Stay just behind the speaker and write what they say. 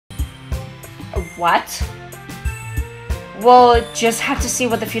What? Well, just have to see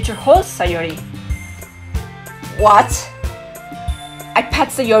what the future holds, Sayori. What? I pat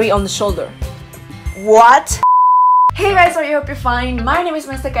Sayori on the shoulder. What? Hey guys, I hope you're fine. My name is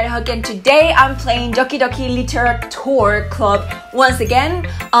Mindstuck Idajock and today I'm playing Doki Doki Literature Club once again.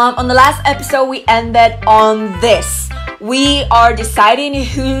 On the last episode we ended on this. We are deciding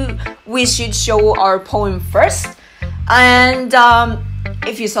who we should show our poem first. And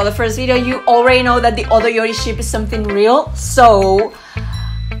if you saw the first video, you already know that the other Yori ship is something real. So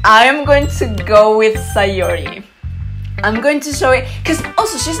I am going to go with Sayori. I'm going to show it because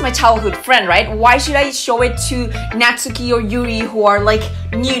also she's my childhood friend, right? Why should I show it to Natsuki or Yuri who are like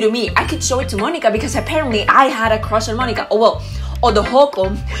new to me? I could show it to Monica because apparently I had a crush on Monica. Oh well, the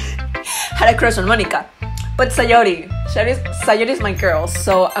Hoko had a crush on Monica. But Sayori is my girl,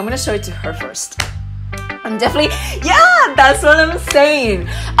 so I'm gonna show it to her first. I'm definitely, yeah, that's what I'm saying.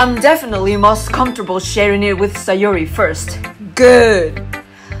 I'm definitely most comfortable sharing it with Sayori first. Good.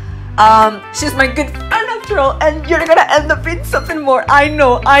 She's my good friend after all, and you're gonna end up in something more. I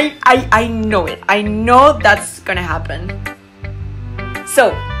know, I know it. I know that's gonna happen.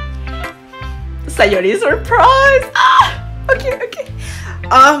 So, Sayori surprise. Okay.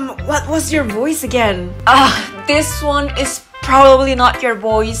 What was your voice again? This one is probably not your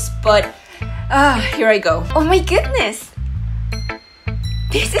voice, but here I go. Oh my goodness.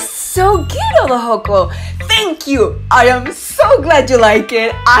 This is so good, Olohoko. Thank you. I am so glad you like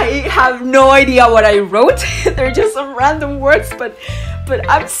it. I have no idea what I wrote. They're just some random words, but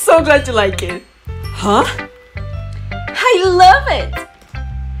I'm so glad you like it. Huh? I love it.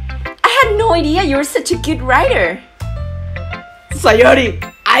 I had no idea you were such a good writer. Sayori,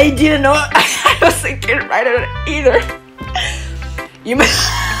 I didn't know I was a good writer either. You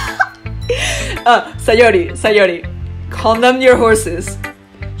Sayori, calm down your horses.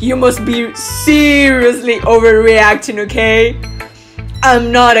 You must be seriously overreacting, okay?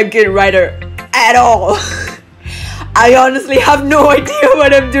 I'm not a good writer at all. I honestly have no idea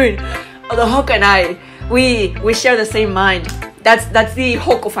what I'm doing. The Hoko and I, we share the same mind. That's the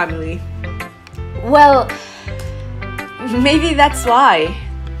Hoko family. Well, maybe that's why.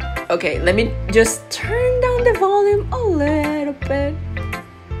 Okay, let me just turn down the volume a little bit.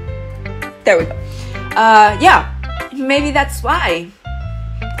 There we go. Yeah, maybe that's why.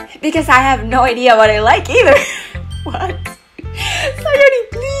 Because I have no idea what I like either. What? Sayori,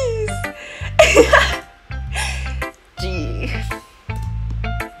 please. Gee.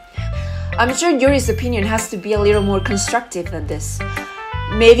 I'm sure Yuri's opinion has to be a little more constructive than this.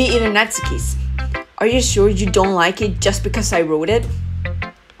 Maybe even Natsuki's. Are you sure you don't like it just because I wrote it?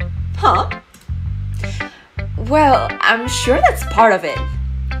 Huh? Well, I'm sure that's part of it.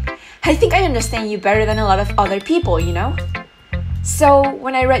 I think I understand you better than a lot of other people, you know? So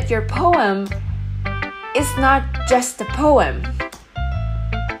when I read your poem, it's not just a poem.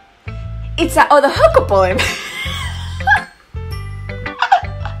 It's a Odohoko poem.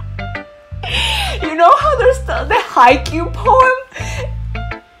 You know how there's the haiku poem?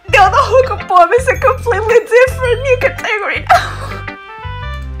 The Odohoko poem is a completely different category now.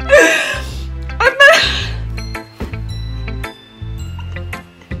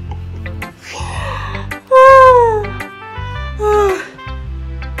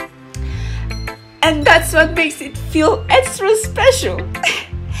 And that's what makes it feel extra special.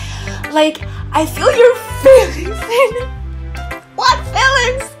 Like, I feel your feelings. What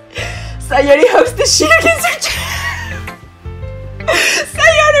feelings? Sayori hopes the shit against her chest.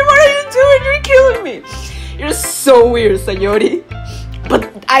 Sayori, what are you doing? You're killing me. You're so weird, Sayori.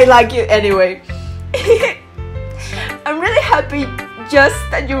 But I like you anyway. I'm really happy just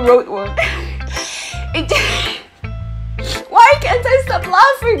that you wrote one. Why can't I stop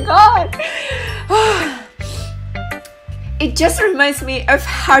laughing, God? It just reminds me of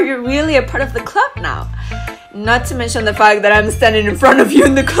how you're really a part of the club now. Not to mention the fact that I'm standing in front of you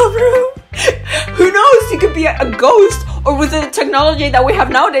in the club room. Who knows, you could be a ghost, or with the technology that we have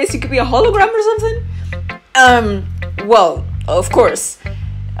nowadays, you could be a hologram or something. Well, of course,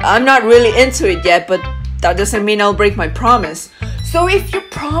 I'm not really into it yet, but that doesn't mean I'll break my promise. So if you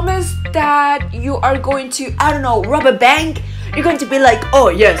promise that you are going to, I don't know, rob a bank, you're going to be like, oh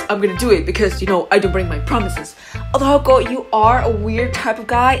yes, I'm gonna do it because, you know, I don't break my promises. Although you are a weird type of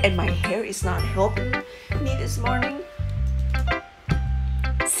guy and my hair is not helping me this morning.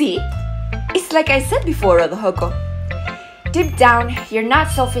 See? It's like I said before, Odohoko. Deep down, you're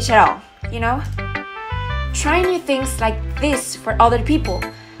not selfish at all, you know? Try new things like this for other people.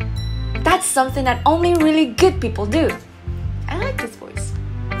 That's something that only really good people do. I like this voice.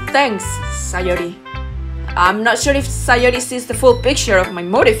 Thanks, Sayori. I'm not sure if Sayori sees the full picture of my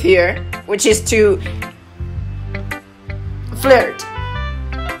motive here. which is to flirt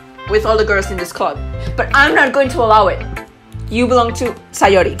with all the girls in this club. But I'm not going to allow it. You belong to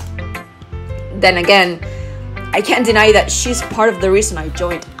Sayori. Then again, I can't deny that she's part of the reason I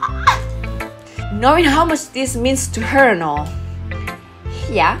joined. Knowing how much this means to her and all.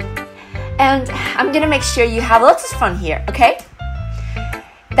 Yeah. And I'm gonna make sure you have lots of fun here, okay?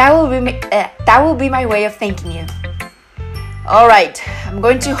 That will be my way of thanking you. All right, I'm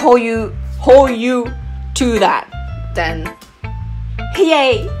going to hold you to that. Then,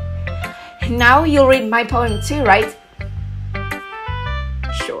 yay! Now you'll read my poem too, right?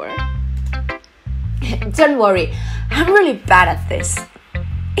 Sure. Don't worry, I'm really bad at this.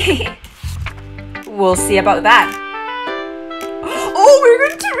 We'll see about that. Oh, we're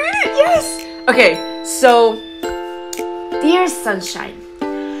going to read it, yes! Okay, so, dear sunshine,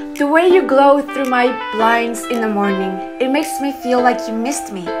 the way you glow through my blinds in the morning, it makes me feel like you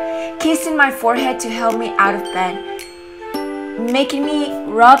missed me, kissing my forehead to help me out of bed, making me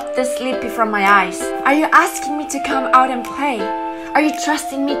rub the sleepy from my eyes. Are you asking me to come out and play? Are you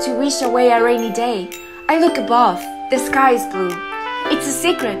trusting me to wish away a rainy day? I look above, the sky is blue. It's a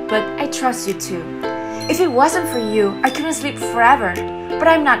secret, but I trust you too. If it wasn't for you, I couldn't sleep forever, but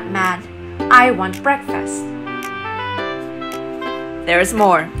I'm not mad. I want breakfast. There's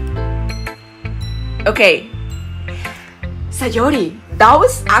more. Okay, Sayori, that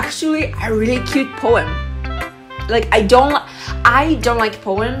was actually a really cute poem. Like, I don't like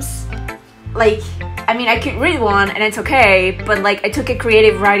poems. Like, I mean, I could read one and it's okay, but like, I took a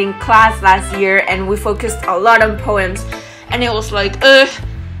creative writing class last year and we focused a lot on poems, and it was like, ugh.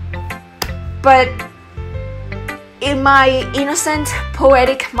 But in my innocent,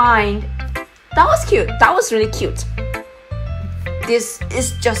 poetic mind, that was cute. That was really cute. This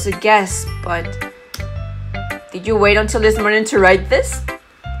is just a guess, but did you wait until this morning to write this?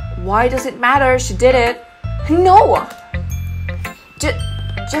 Why does it matter? She did it. No!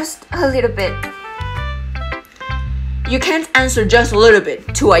 Just a little bit. You can't answer just a little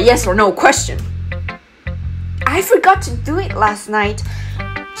bit to a yes or no question. I forgot to do it last night.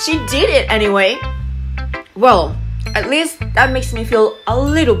 She did it anyway. Well, at least that makes me feel a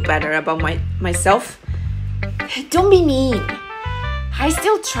little better about myself. Don't be mean. I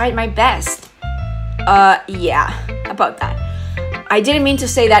still tried my best. Yeah, about that. I didn't mean to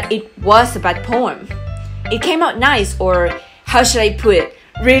say that it was a bad poem. It came out nice, or how should I put it?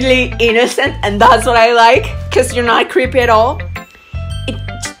 Really innocent, and that's what I like, because you're not creepy at all.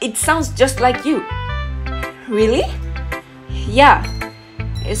 It sounds just like you. Really? Yeah,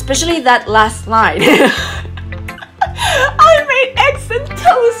 especially that last line. I made eggs and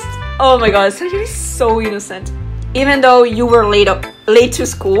toast. Oh my god, Sayori is so innocent. Even though you were late to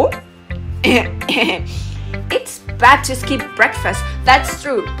school. It's bad to skip breakfast. That's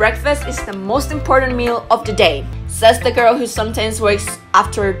true. Breakfast is the most important meal of the day. Says the girl who sometimes wakes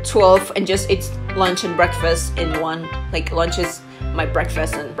after 12 and just eats lunch and breakfast in one. Like, lunch is my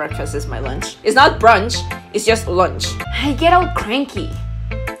breakfast and breakfast is my lunch. It's not brunch, it's just lunch. I get all cranky.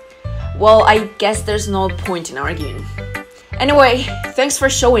 Well, I guess there's no point in arguing. Anyway, thanks for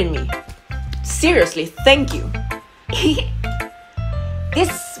showing me. Seriously, thank you.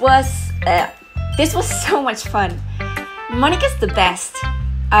 This was so much fun. Monica's the best.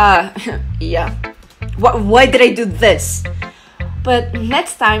 Yeah. Why did I do this? But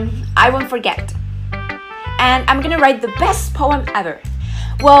next time, I won't forget. And I'm gonna write the best poem ever.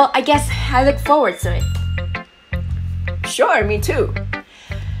 Well, I guess I look forward to it. Sure, me too.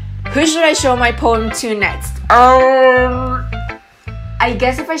 Who should I show my poem to next? I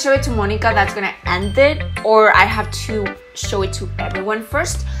guess if I show it to Monica, that's gonna end it. Or I have to show it to everyone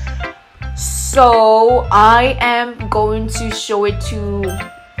first. So I am going to show it to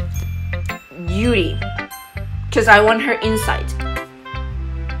Yuri, because I want her insight.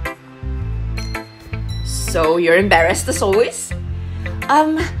 So you're embarrassed as always?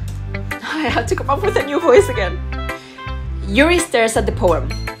 I have to come up with a new voice again. Yuri stares at the poem.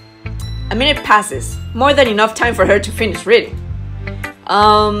 A minute passes, more than enough time for her to finish reading.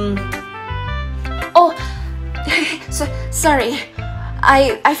 Oh, sorry.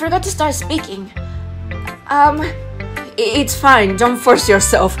 I forgot to start speaking. It's fine, don't force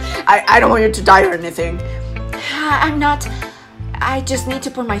yourself. I don't want you to die or anything. I'm not. I just need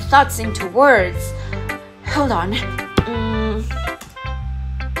to put my thoughts into words. Hold on.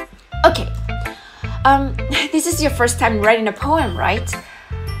 Okay. This is your first time writing a poem, right?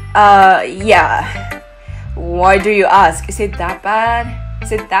 Yeah. Why do you ask? Is it that bad?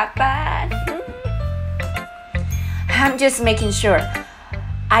 Is it that bad? I'm just making sure.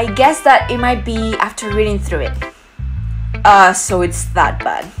 I guess that it might be after reading through it. So it's that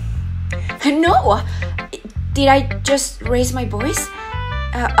bad. No! Did I just raise my voice?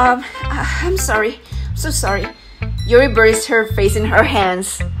 I'm sorry. I'm so sorry. Yuri buries her face in her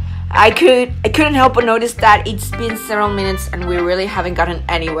hands. I couldn't help but notice that it's been several minutes and we really haven't gotten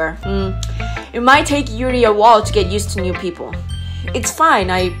anywhere. It might take Yuri a while to get used to new people. It's fine,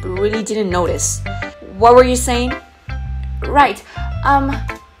 I really didn't notice. What were you saying? Right,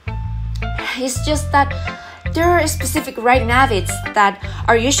 it's just that there are specific writing habits that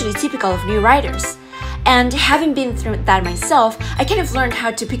are usually typical of new writers. And having been through that myself, I kind of learned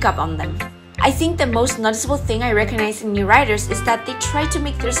how to pick up on them. I think the most noticeable thing I recognize in new writers is that they try to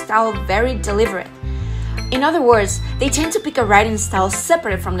make their style very deliberate. In other words, they tend to pick a writing style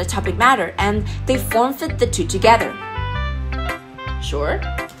separate from the topic matter and they form-fit the two together. Sure?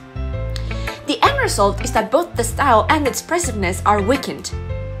 The end result is that both the style and expressiveness are weakened.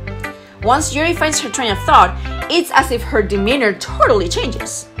 Once Yuri finds her train of thought, it's as if her demeanor totally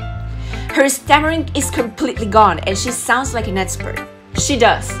changes. Her stammering is completely gone and she sounds like an expert. She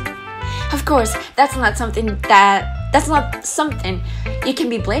does. Of course, that's not something you can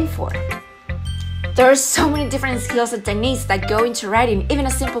be blamed for. There are so many different skills and techniques that go into writing even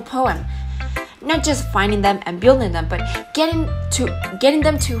a simple poem. Not just finding them and building them, but getting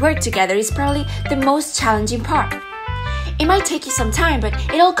them to work together is probably the most challenging part. It might take you some time, but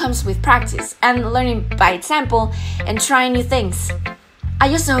it all comes with practice and learning by example and trying new things. I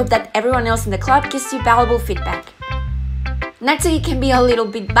also hope that everyone else in the club gives you valuable feedback. Next, you can be a little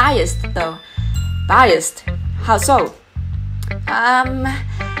bit biased, though. Biased? How so?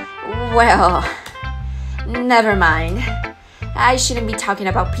 Well, never mind. I shouldn't be talking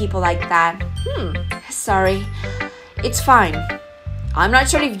about people like that. Sorry. It's fine. I'm not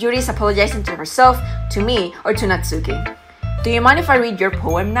sure if Yuri is apologizing to herself, to me, or to Natsuki. Do you mind if I read your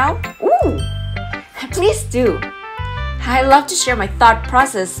poem now? Ooh! Please do. I love to share my thought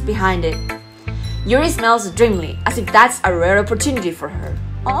process behind it. Yuri smells dreamily, as if that's a rare opportunity for her.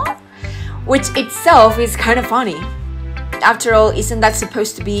 Aww. Which itself is kind of funny. After all, isn't this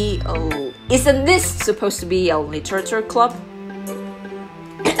supposed to be a literature club?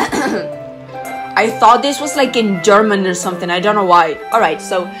 I thought this was like in German or something, I don't know why. Alright,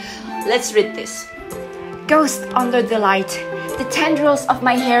 so let's read this. Ghost under the light, the tendrils of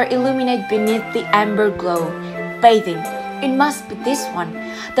my hair illuminate beneath the amber glow. Bathing, it must be this one,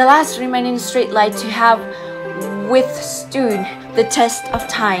 the last remaining street light to have withstood the test of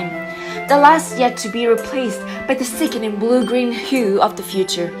time, the last yet to be replaced by the sickening blue-green hue of the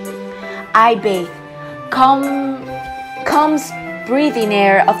future. I bathe, comes breathing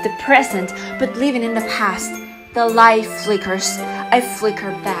air of the present, but living in the past. The light flickers, I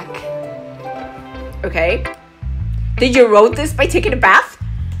flicker back. Okay. Did you wrote this by taking a bath?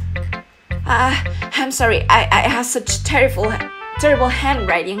 I'm sorry, I have such terrible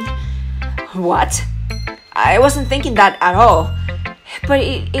handwriting. What? I wasn't thinking that at all. But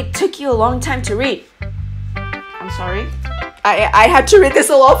it took you a long time to read. I'm sorry. I had to read this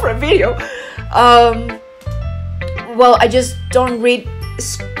alone for a video. Well, I just don't read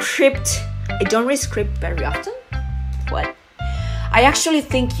script. I don't read script very often. What? I actually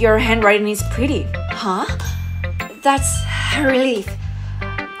think your handwriting is pretty. Huh? That's a relief.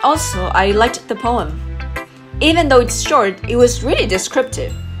 Also, I liked the poem. Even though it's short, it was really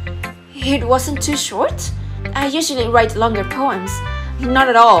descriptive. It wasn't too short? I usually write longer poems. Not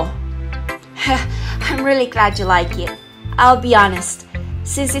at all. I'm really glad you like it. I'll be honest.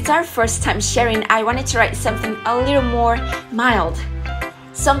 Since it's our first time sharing, I wanted to write something a little more mild.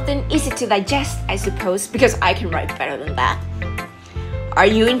 Something easy to digest, I suppose, because I can write better than that. Are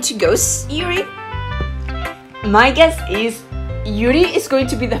you into ghosts, Yuri? My guess is Yuri is going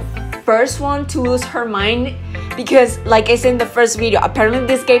to be the first one to lose her mind because, like I said in the first video, apparently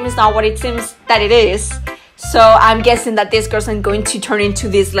this game is not what it seems that it is. So I'm guessing that these girls are going to turn into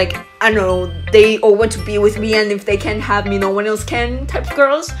this, like, I don't know, they all want to be with me and if they can't have me, no one else can type of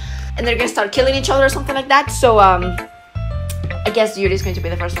girls. And they're going to start killing each other or something like that. So I guess Yuri is going to be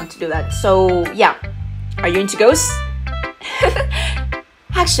the first one to do that. So yeah, are you into ghosts?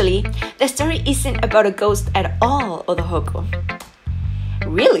 Actually, the story isn't about a ghost at all, Odohoko.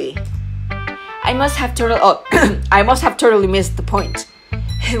 Really? I must have totally missed the point.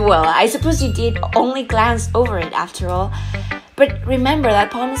 Well, I suppose you did only glance over it after all. But remember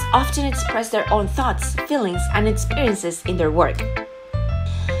that poems often express their own thoughts, feelings, and experiences in their work.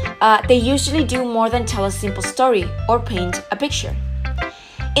 They usually do more than tell a simple story or paint a picture.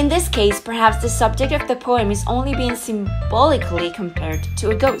 In this case, perhaps the subject of the poem is only being symbolically compared to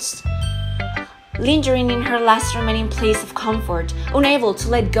a ghost, lingering in her last remaining place of comfort, unable to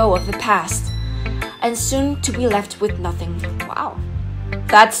let go of the past, and soon to be left with nothing. Wow.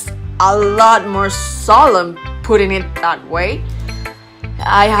 That's a lot more solemn putting it that way.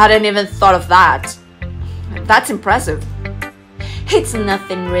 I hadn't even thought of that. That's impressive. It's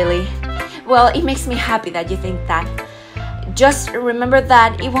nothing really. Well, it makes me happy that you think that. Just remember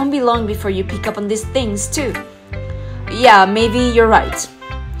that it won't be long before you pick up on these things too. Yeah, maybe you're right.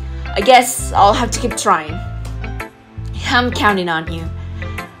 I guess I'll have to keep trying. I'm counting on you.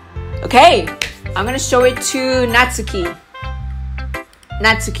 Okay, I'm gonna show it to Natsuki.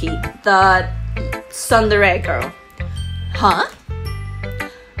 Natsuki, the tsundere girl. Huh?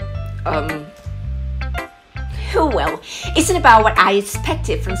 Well, isn't about what I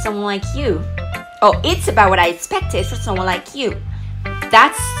expected from someone like you. Oh, it's about what I expected from someone like you.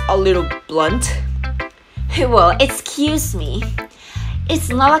 That's a little blunt. Well, excuse me. It's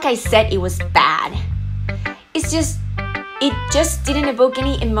not like I said it was bad. It just didn't evoke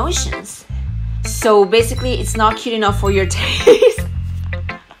any emotions. So basically, it's not cute enough for your taste.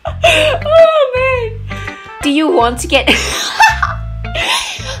 Oh man. Do you want to get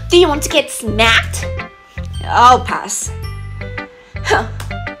smacked? I'll pass. Huh.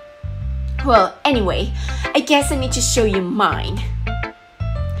 Well, anyway, I guess I need to show you mine.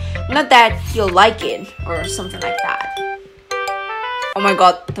 Not that you'll like it or something like that. Oh my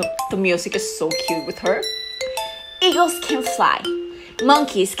god, the music is so cute with her. Eagles can fly,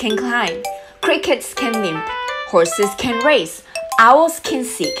 monkeys can climb, crickets can limp, horses can race, owls can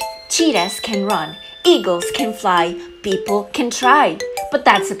seek, cheetahs can run, eagles can fly, people can try. But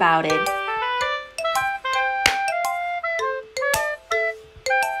that's about it.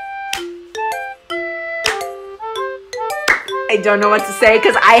 I don't know what to say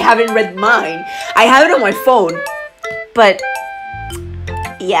because I haven't read mine. I have it on my phone. But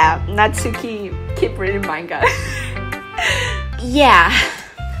yeah, Natsuki, keep reading manga. Yeah.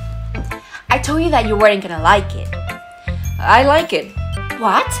 I told you that you weren't gonna like it. I like it.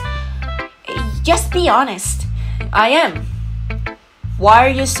 What? Just be honest. I am. Why are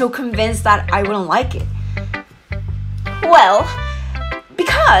you so convinced that I wouldn't like it? Well,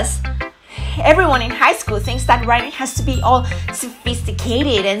 because everyone in high school thinks that writing has to be all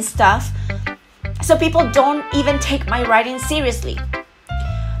sophisticated and stuff. So people don't even take my writing seriously.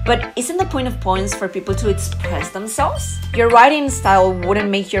 But isn't the point of poems for people to express themselves? Your writing style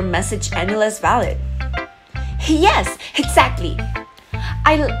wouldn't make your message any less valid. Yes, exactly.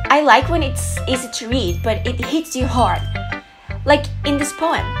 I like when it's easy to read, but it hits you hard. Like in this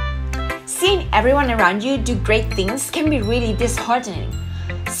poem. Seeing everyone around you do great things can be really disheartening.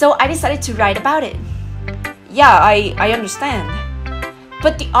 So I decided to write about it. Yeah, I understand.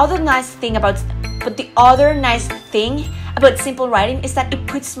 But the other nice thing about simple writing is that it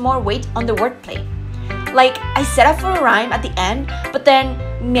puts more weight on the wordplay. Like I set up for a rhyme at the end, but then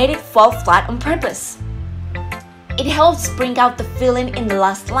made it fall flat on purpose. It helps bring out the feeling in the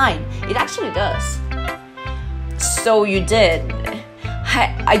last line. It actually does. So you did.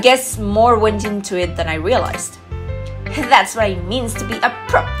 I guess more went into it than I realized. That's what it means to be a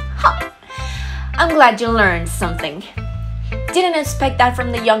pro. Huh. I'm glad you learned something. Didn't expect that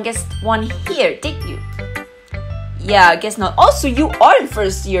from the youngest one here, did you? Yeah, I guess not. Also, you are in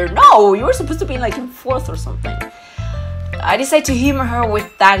first year. No, you were supposed to be like in fourth or something. I decided to humor her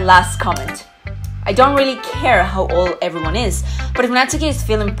with that last comment. I don't really care how old everyone is, but if Natsuki is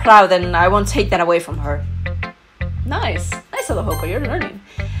feeling proud, then I won't take that away from her. Nice, Adohoko, you're learning.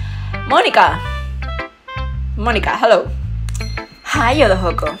 Monica, hello. Hi,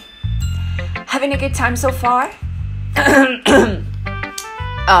 Adohoko. Having a good time so far?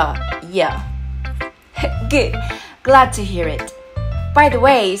 Yeah. Good. Glad to hear it. By the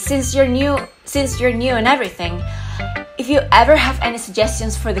way, since you're new and everything, if you ever have any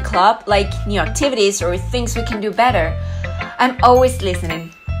suggestions for the club, like new activities or things we can do better, I'm always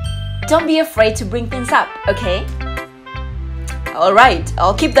listening. Don't be afraid to bring things up, okay? Alright,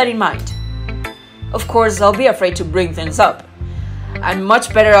 I'll keep that in mind. Of course, I'll be afraid to bring things up. I'm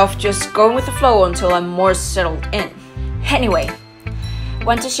much better off just going with the flow until I'm more settled in. Anyway,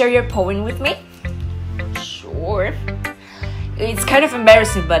 want to share your poem with me? Sure. It's kind of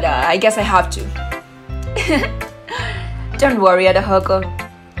embarrassing, but I guess I have to. Don't worry, Adohoko.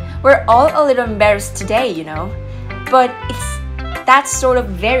 We're all a little embarrassed today, you know. But it's that sort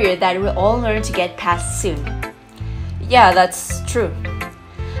of barrier that we'll all learn to get past soon. Yeah, that's true.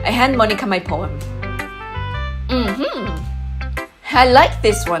 I hand Monica my poem. I like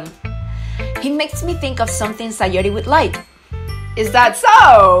this one. It makes me think of something Sayori would like. Is that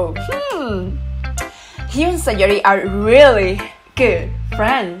so? You and Sayori are really good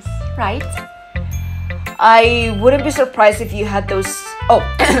friends, right? I wouldn't be surprised if you had those...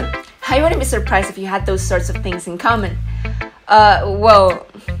 I wouldn't be surprised if you had those sorts of things in common. Well,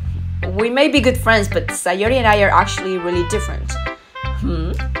 We may be good friends, but Sayori and I are actually really different.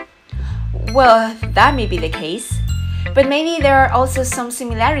 Well, that may be the case. But maybe there are also some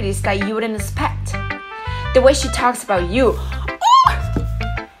similarities that you wouldn't expect. The way she talks about you.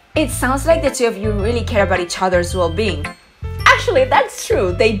 It sounds like the two of you really care about each other's well-being. Actually, that's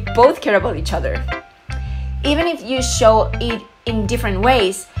true. They both care about each other. Even if you show it in different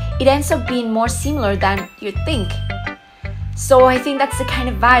ways, it ends up being more similar than you think. So I think that's the kind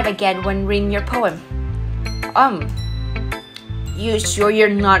of vibe I get when reading your poem. You sure you're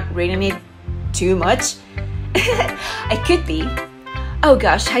not reading it too much? I could be. Oh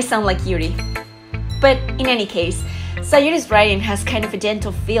gosh, I sound like Yuri. But in any case, Sayori's writing has kind of a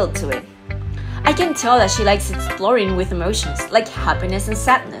gentle feel to it. I can tell that she likes exploring with emotions, like happiness and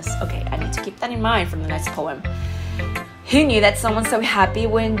sadness. Okay, I need to keep that in mind for the next poem. Who knew that someone's so happy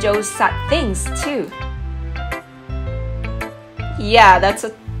when enjoys sad things too? Yeah, that's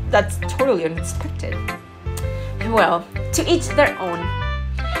totally unexpected. Well, to each their own.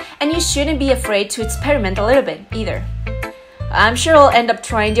 And you shouldn't be afraid to experiment a little bit either. I'm sure I'll end up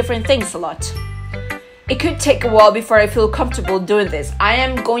trying different things a lot. It could take a while before I feel comfortable doing this. I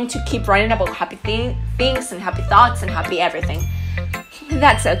am going to keep writing about happy things and happy thoughts and happy everything.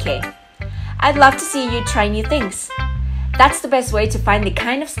 That's okay. I'd love to see you try new things. That's the best way to find the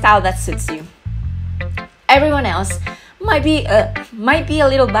kind of style that suits you. Everyone else might be a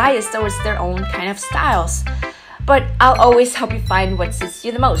little biased towards their own kind of styles, but I'll always help you find what suits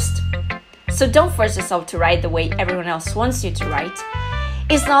you the most. So don't force yourself to write the way everyone else wants you to write.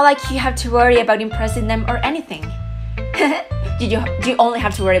 It's not like you have to worry about impressing them or anything. You only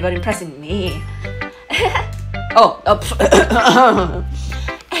have to worry about impressing me.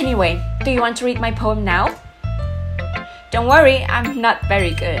 Anyway, do you want to read my poem now? Don't worry, I'm not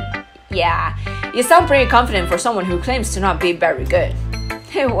very good. Yeah, you sound pretty confident for someone who claims to not be very good.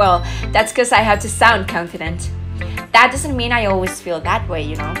 Well, that's because I have to sound confident. That doesn't mean I always feel that way,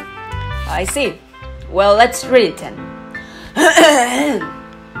 you know. I see. Well, let's read it then.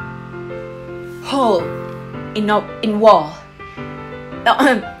 Hole in wall.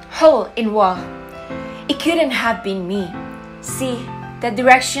 Hole in wall. It couldn't have been me. See, the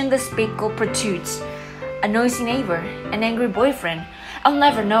direction the speckle protrudes. A noisy neighbor, an angry boyfriend. I'll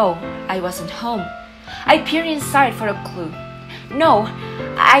never know. I wasn't home. I peer inside for a clue. No,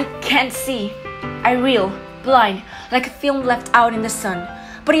 I can't see. I reel, blind, like a film left out in the sun.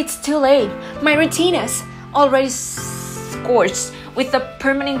 But it's too late. My retina's already scorched with a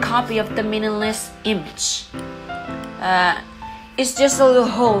permanent copy of the meaningless image. It's just a little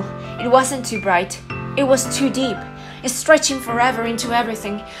hole. It wasn't too bright. It was too deep. It's stretching forever into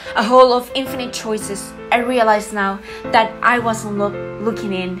everything. A hole of infinite choices. I realize now that I wasn't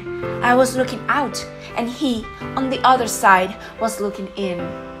looking in. I was looking out. And he, on the other side, was looking in.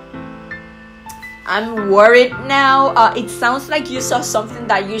 I'm worried now. It sounds like you saw something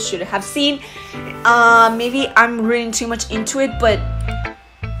that you should have seen. Maybe I'm reading too much into it, but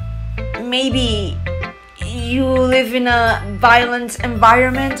maybe you live in a violent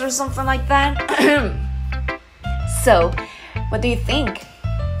environment or something like that. So, what do you think?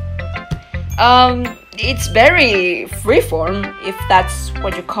 It's very freeform, if that's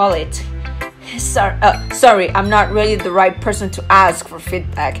what you call it. Sorry, I'm not really the right person to ask for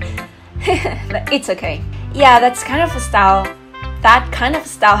feedback. It's okay. Yeah, that kind of a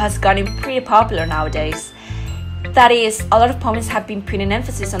style has gotten pretty popular nowadays. That is, a lot of poems have been putting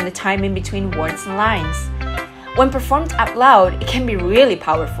emphasis on the time in between words and lines. When performed out loud, it can be really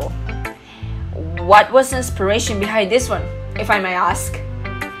powerful. What was the inspiration behind this one, if I may ask?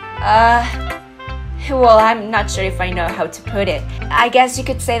 Well, I'm not sure if I know how to put it. I guess you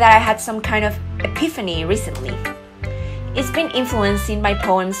could say that I had some kind of epiphany recently. It's been influencing my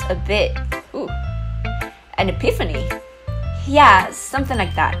poems a bit. Ooh, an epiphany? Yeah, something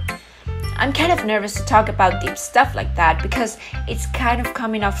like that. I'm kind of nervous to talk about deep stuff like that because it's kind of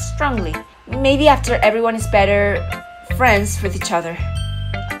coming off strongly. Maybe after everyone is better friends with each other.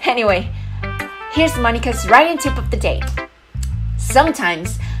 Anyway, here's Monica's writing tip of the day.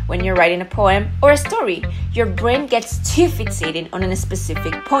 Sometimes, when you're writing a poem or a story, your brain gets too fixated on a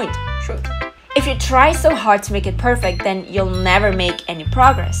specific point. True. If you try so hard to make it perfect, then you'll never make any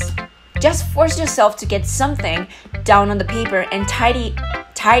progress. Just force yourself to get something down on the paper and tidy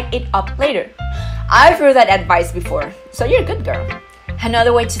it up later. I've heard that advice before, so you're a good girl.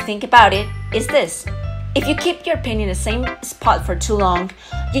 Another way to think about it is this. If you keep your pen in the same spot for too long,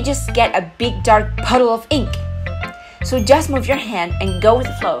 you just get a big dark puddle of ink. So just move your hand and go with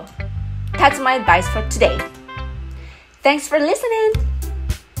the flow. That's my advice for today. Thanks for listening.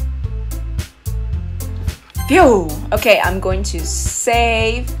 Phew. Okay, I'm going to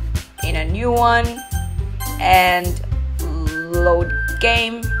save a new one and load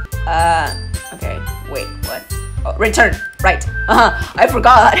game. Okay, wait, what? Oh, return, right. I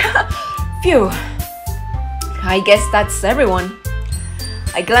forgot. Phew. I guess that's everyone.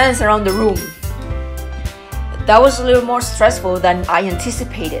 I glanced around the room. That was a little more stressful than I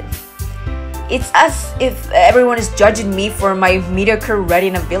anticipated. It's as if everyone is judging me for my mediocre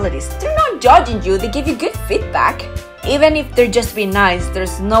writing abilities. They're not judging you, they give you good feedback. Even if they're just being nice,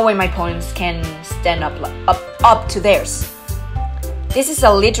 there's no way my poems can stand up to theirs. This is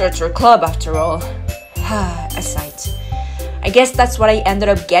a literature club after all. A sight. I guess that's what I ended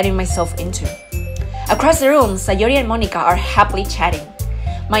up getting myself into. Across the room, Sayori and Monica are happily chatting.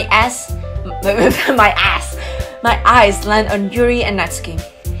 My eyes land on Yuri and Natsuki.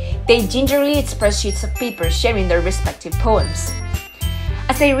 They gingerly express sheets of paper sharing their respective poems.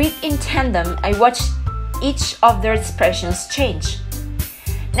 As I read in tandem, I watch each of their expressions change.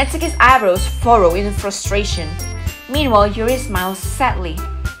 Natsuki's eyebrows furrow in frustration. Meanwhile, Yuri smiles sadly.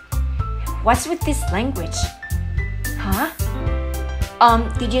 What's with this language? Huh?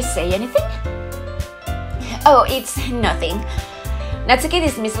 Did you say anything? Oh, it's nothing. Natsuki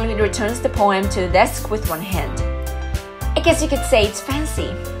dismissively returns the poem to the desk with one hand. I guess you could say it's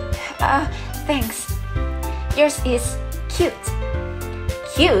fancy. Thanks. Yours is cute.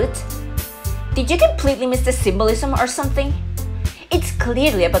 Cute? Did you completely miss the symbolism or something? It's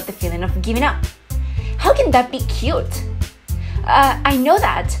clearly about the feeling of giving up. How can that be cute? I know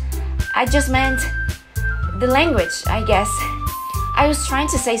that. I just meant the language, I guess. I was trying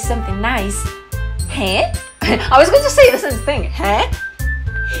to say something nice. Huh? I was going to say the same thing. Huh?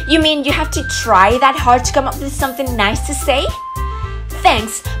 You mean you have to try that hard to come up with something nice to say?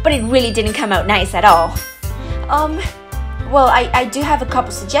 Thanks, but it really didn't come out nice at all. Well, I do have a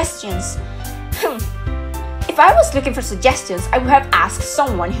couple suggestions. If I was looking for suggestions, I would have asked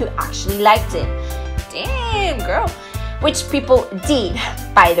someone who actually liked it. Damn, girl. Which people did,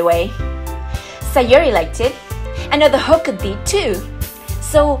 by the way. Sayori liked it. I know the Hoko did too.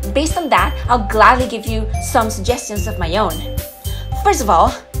 So, based on that, I'll gladly give you some suggestions of my own. First of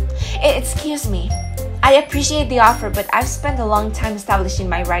all, excuse me. I appreciate the offer, but I've spent a long time establishing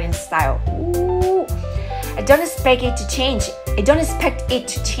my writing style. Ooh. I don't expect it to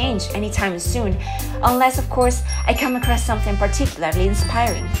change anytime soon, unless, of course, I come across something particularly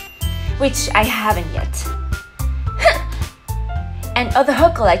inspiring, which I haven't yet. And other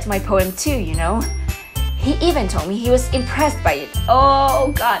Hoko liked my poem too, you know. He even told me he was impressed by it.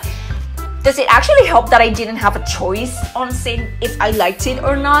 Oh God. Does it actually help that I didn't have a choice on saying if I liked it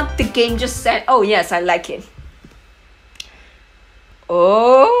or not? The game just said, oh yes, I like it.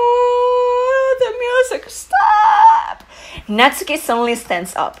 Oh, the music, stop! Natsuki suddenly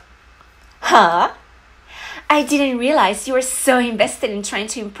stands up. Huh? I didn't realize you were so invested in trying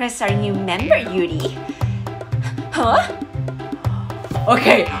to impress our new member, Yuri. Huh?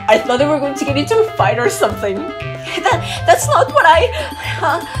 Okay, I thought they were going to get into a fight or something. That's not what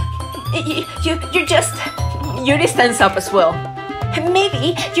you're just... Yuri stands up as well.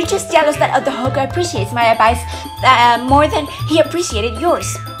 Maybe you're just jealous that other Hoko appreciates my advice more than he appreciated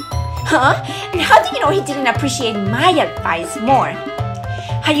yours. Huh? And how do you know he didn't appreciate my advice more?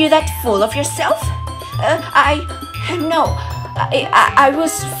 Are you that full of yourself? No. I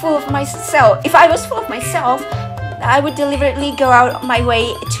was full of myself. If I was full of myself, I would deliberately go out my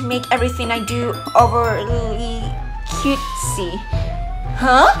way to make everything I do overly cutesy.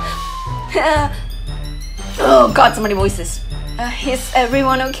 Huh? Oh God, so many voices. Is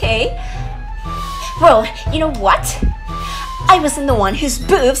everyone okay? Well, you know what? I wasn't the one whose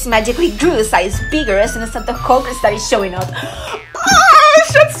boobs magically grew a size bigger as soon as the Hoko started showing up. Ah,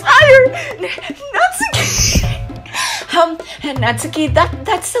 shots fired! Natsuki! Natsuki,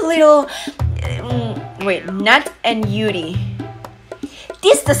 that's a little... wait, Nat and Yuri.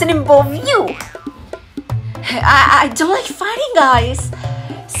 This doesn't involve you! I don't like fighting, guys!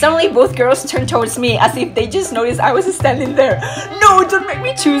 Suddenly, both girls turned towards me as if they just noticed I was standing there. No, don't make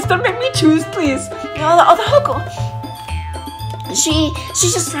me choose, please. No, the other Hoko.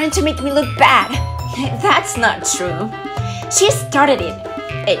 She's just trying to make me look bad. That's not true. She started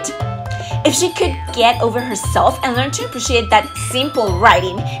it. If she could get over herself and learn to appreciate that simple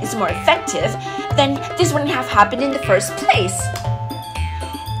writing is more effective, then this wouldn't have happened in the first place.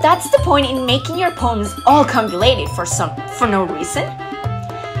 That's the point in making your poems all convoluted for no reason.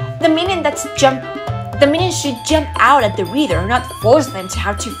 The meaning should jump out at the reader, not force them to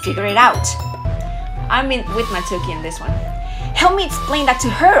have to figure it out. I'm with Natsuki in this one. Help me explain that to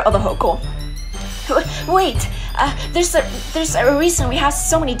her, other Hoko. Wait, There's a reason we have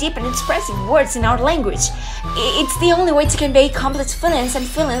so many deep and expressive words in our language. It's the only way to convey complex feelings and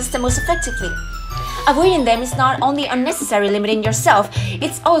feelings the most effectively. Avoiding them is not only unnecessary, limiting yourself,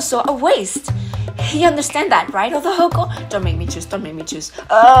 it's also a waste. You understand that, right, Odohoko? Don't make me choose.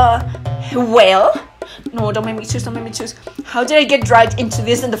 Well? No, don't make me choose. How did I get dragged into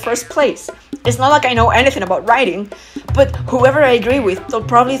this in the first place? It's not like I know anything about writing, but whoever I agree with, they'll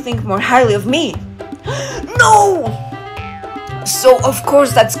probably think more highly of me. No! So, of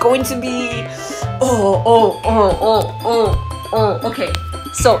course, that's going to be... Okay,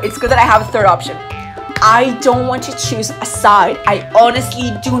 so it's good that I have a third option. I don't want to choose a side. I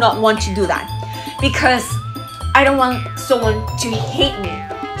honestly do not want to do that. Because I don't want someone to hate me.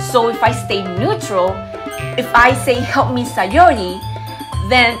 So if I stay neutral, if I say help me Sayori,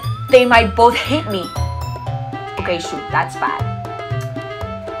 then they might both hate me. Okay, shoot, that's bad.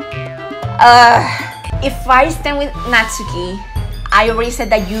 If I stand with Natsuki, I already said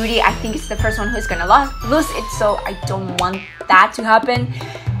that Yuri, I think it's the first one who's gonna lose it, so I don't want that to happen.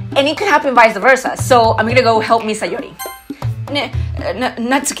 And it could happen vice versa, so I'm gonna go help me Sayori.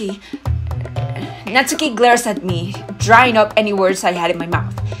 Natsuki glares at me, drying up any words I had in my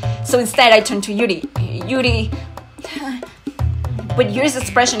mouth. So instead I turn to Yuri. But Yuri's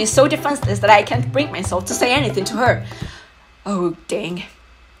expression is so defenseless that I can't bring myself to say anything to her. Oh, dang.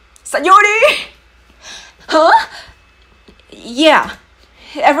 Sayori! Huh? Yeah.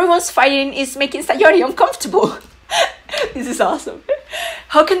 Everyone's fighting is making Sayori uncomfortable. This is awesome.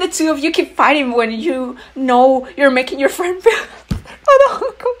 How can the two of you keep fighting when you know you're making your friend feel...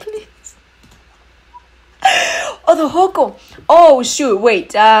 Odohoko, please. Odohoko. Oh, shoot,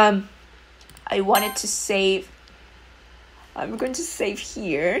 wait. I wanted to save... I'm going to save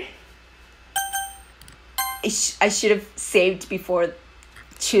here. I should have saved before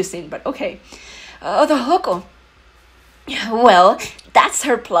choosing, but okay. Odohoko. Well, that's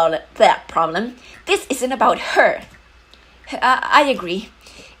her problem. This isn't about her. I agree.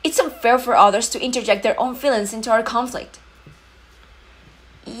 It's unfair for others to interject their own feelings into our conflict.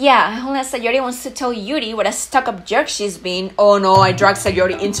 Yeah, unless Sayori wants to tell Yuri what a stuck-up jerk she's been. Oh no, I dragged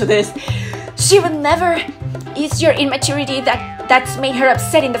Sayori into this. She would never. It's your immaturity that's made her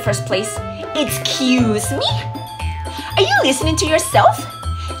upset in the first place. Excuse me? Are you listening to yourself?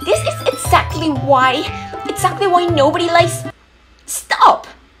 This is exactly why nobody likes... Stop!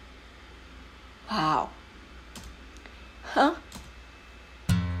 Wow. Huh?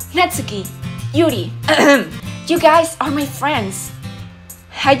 Natsuki, Yuri, you guys are my friends.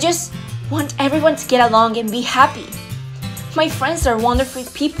 I just want everyone to get along and be happy. My friends are wonderful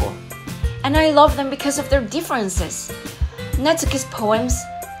people, and I love them because of their differences. Natsuki's poems,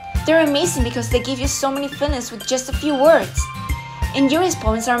 they're amazing because they give you so many feelings with just a few words. And Yuri's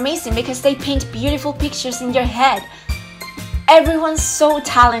poems are amazing because they paint beautiful pictures in your head. Everyone's so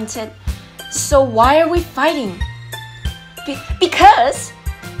talented. So why are we fighting? Because,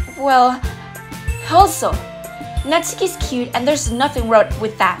 well, also, Natsuki's cute and there's nothing wrong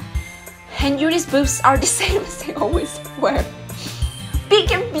with that. And Yuri's boobs are the same as they always were.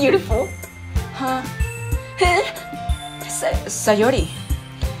 Big and beautiful. Huh? Sayori.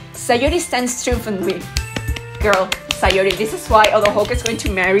 Sayori stands triumphantly. Girl, Sayori, this is why Odohoko is going to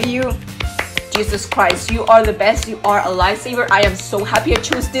marry you. Jesus Christ, you are the best. You are a lifesaver. I am so happy I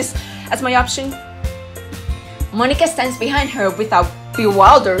chose this as my option. Monika stands behind her with a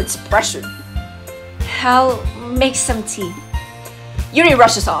bewildered expression. I'll make some tea. Yuri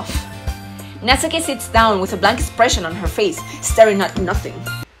rushes off. Natsuki sits down with a blank expression on her face, staring at nothing.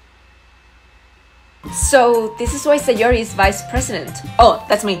 So, this is why Sayori is vice president. Oh,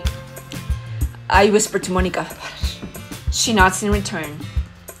 that's me. I whisper to Monika. She nods in return.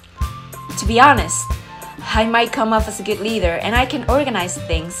 To be honest, I might come off as a good leader and I can organize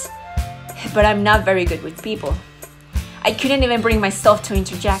things, but I'm not very good with people. I couldn't even bring myself to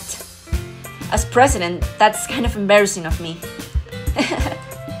interject. As president, that's kind of embarrassing of me.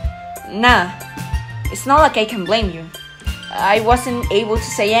 Nah, it's not like I can blame you. I wasn't able to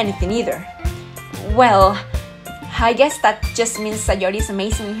say anything either. Well, I guess that just means Sayori is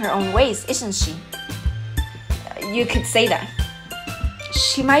amazing in her own ways, isn't she? You could say that.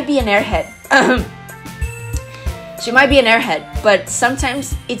 She might be an airhead. She might be an airhead, but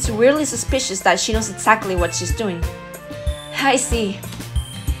sometimes it's weirdly suspicious that she knows exactly what she's doing. I see.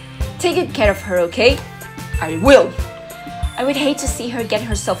 Take good care of her, okay? I will. I would hate to see her get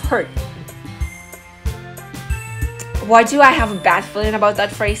herself hurt. Why do I have a bad feeling about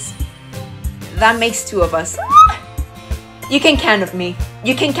that phrase? That makes two of us. You can count on me.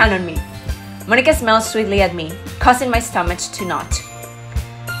 You can count on me. Monika smells sweetly at me, causing my stomach to knot.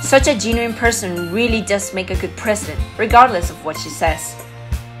 Such a genuine person really does make a good president, regardless of what she says.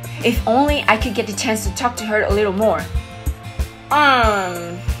 If only I could get the chance to talk to her a little more.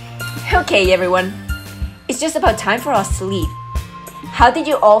 Okay, everyone. It's just about time for us to leave. How did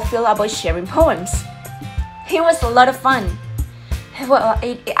you all feel about sharing poems? It was a lot of fun. Well,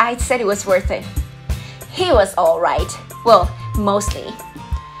 I'd said it was worth it. He was alright. Well, mostly.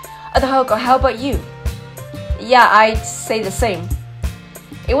 Idajock, how about you? Yeah, I'd say the same.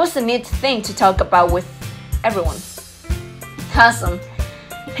 It was a neat thing to talk about with everyone. Awesome.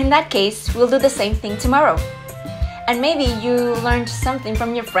 In that case, we'll do the same thing tomorrow. And maybe you learned something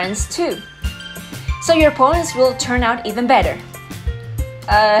from your friends too. So your poems will turn out even better.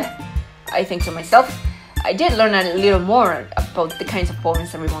 I think to myself, I did learn a little more about the kinds of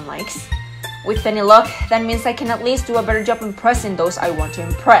poems everyone likes. With any luck, that means I can at least do a better job impressing those I want to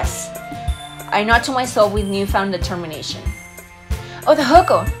impress. I nod to myself with newfound determination.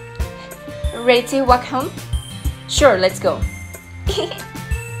 Idajock, ready to walk home? Sure, let's go.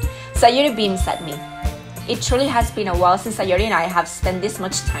 Sayori beams at me. It truly has been a while since Sayori and I have spent this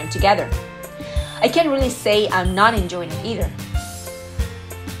much time together. I can't really say I'm not enjoying it either.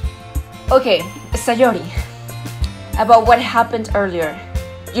 Okay, Sayori, about what happened earlier.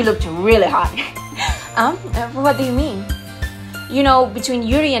 You looked really hot. What do you mean? You know, between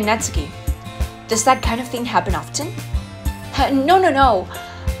Yuri and Natsuki. Does that kind of thing happen often? No.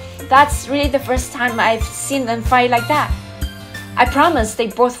 That's really the first time I've seen them fight like that. I promise they're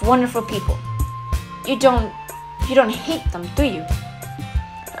both wonderful people. You don't hate them, do you?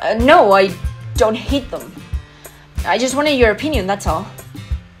 No, I don't hate them. I just wanted your opinion, that's all.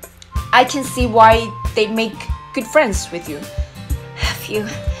 I can see why they'd make good friends with you. Phew.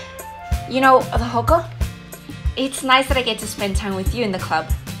 You know, Idajock, it's nice that I get to spend time with you in the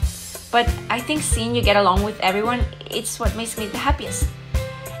club. But I think seeing you get along with everyone, it's what makes me the happiest.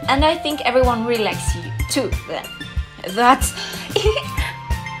 And I think everyone really likes you too. That's...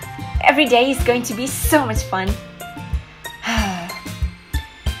 Every day is going to be so much fun.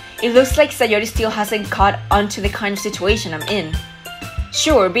 It looks like Sayori still hasn't caught on to the kind of situation I'm in.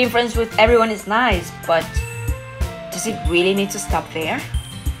 Sure, being friends with everyone is nice, but does it really need to stop there?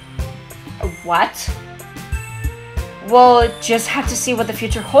 What? Well, just have to see what the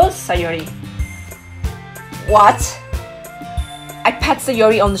future holds, Sayori. What? I pat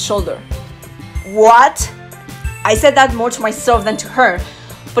Sayori on the shoulder. What? I said that more to myself than to her,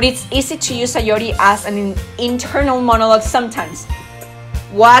 but it's easy to use Sayori as an internal monologue sometimes.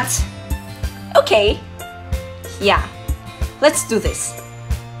 What? Okay. Yeah. Let's do this.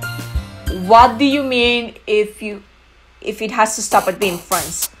 What do you mean if it has to stop at being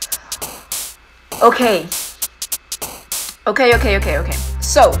friends? Okay.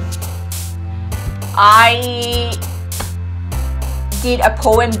 So, I did a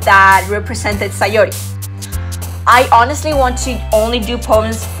poem that represented Sayori. I honestly want to only do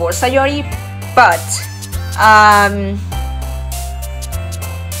poems for Sayori, but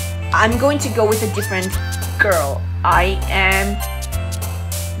I'm going to go with a different girl. I am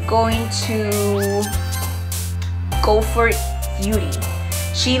going to go for Yuri.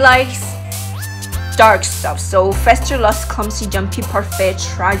 She likes dark stuff, so Fester, Lust, Clumsy, Jumpy, Parfait,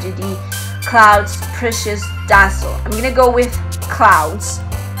 Tragedy, Clouds, Precious, Dazzle. I'm gonna go with Clouds.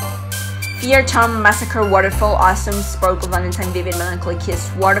 Fear, Charm, Massacre, Waterfall, Awesome, Sparkle, Valentine, Vivid, Melancholy,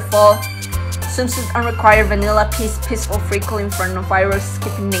 Kiss, Waterfall, Swimsuit, Unrequired, Vanilla, Peace, Peaceful, Freakle, Inferno, Fireworks,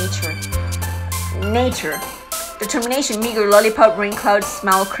 Skipping, Nature, Determination, Meager, Lollipop, Rain Cloud,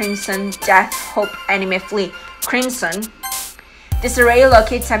 Smile, Crimson, Death, Hope, Anime, Flee, Crimson, Disarray,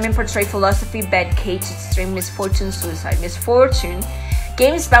 Lucky, Timing, Portray, Philosophy, Bad, Cage, Extreme, Misfortune, Suicide, Misfortune,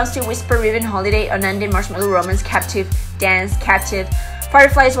 Games, Bouncy, Whisper, Ribbon, Holiday, Unending, Marshmallow, Romance, Captive, Dance, Captive,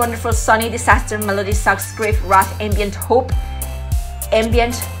 Fireflies, Wonderful, Sunny, Disaster, Melody, Sucks, Grief, Wrath, Ambient, Hope,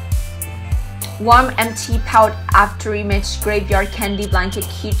 Ambient, Warm, Empty, Pout, After Image, Graveyard, Candy, Blanket,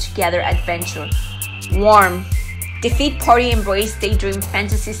 Keep Together, Adventure, Warm, Defeat, Party, Embrace, Daydream,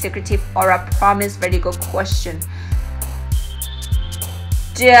 Fantasy, Secretive, Aura, Promise, Vertigo, Question,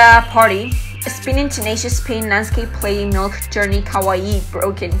 Party, Spinning, Tenacious, Pain, Landscape, Play, Milk, Journey, Kawaii,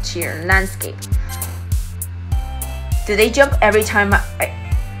 Broken, Cheer, Landscape. Do they jump every time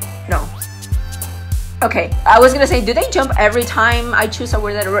No. Okay, I was gonna say, do they jump every time I choose a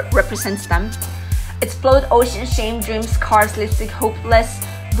word that represents them? Explode, Ocean, Shame, Dreams, Cars, Lipstick, Hopeless,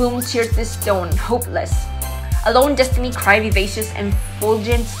 Boom, Tears, the Stone, Hopeless. Alone, Destiny, Cry, Vivacious,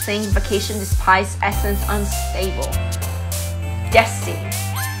 Effulgent, Sing, Vacation, Despise, Essence, Unstable. Destiny.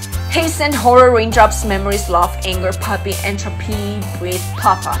 Hasten, Horror, Raindrops, Memories, Love, Anger, Puppy, Entropy, Breathe,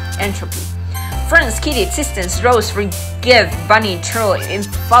 Papa, Entropy. Friends, kitty, existence, rose, forgive, bunny, troll,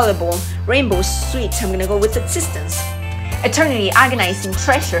 infallible, rainbow, sweet. I'm gonna go with existence. Eternity, agonizing,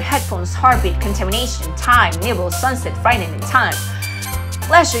 treasure, headphones, heartbeat, contamination, time, nibble, sunset, frightening time.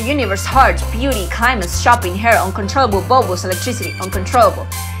 Pleasure, universe, heart, beauty, climates, shopping, hair, uncontrollable, bubbles, electricity, uncontrollable.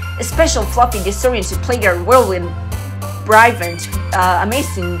 A special, floppy, disoriented, playground, whirlwind, vibrant,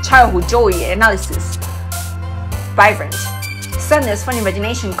 amazing, childhood, joy, analysis. Vibrant. Sadness, fun,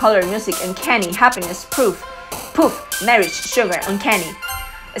 imagination, color, music, uncanny, happiness, proof, poof, marriage, sugar, uncanny.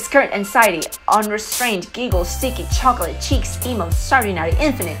 Skirt, anxiety, unrestrained, giggle, sticky, chocolate, cheeks, emo, extraordinary,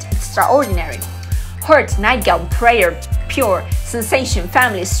 infinite, extraordinary. Hurt, nightgown, prayer, pure, sensation,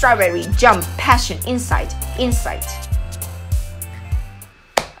 family, strawberry, jump, passion, insight, insight.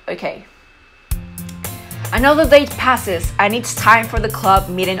 Okay. Another date passes and it's time for the club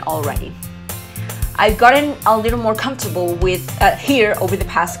meeting already. I've gotten a little more comfortable with here over the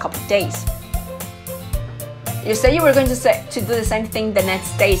past couple of days. You said you were going to do the same thing the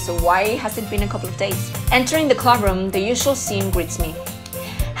next day, so why has it been a couple of days? Entering the club room, the usual scene greets me.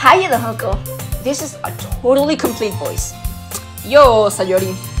 Hiya, Dohoko. This is a totally complete voice. Yo,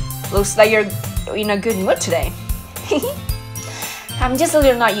 Sayori. Looks like you're in a good mood today. I'm just a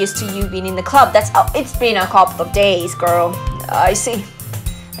little not used to you being in the club. It's been a couple of days, girl. I see.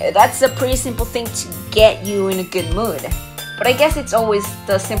 That's a pretty simple thing to get you in a good mood. But I guess it's always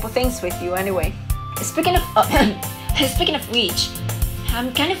the simple things with you anyway. Speaking of which,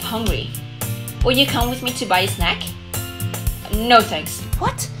 I'm kind of hungry. Will you come with me to buy a snack? No thanks.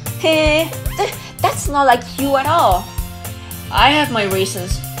 What? That's not like you at all. I have my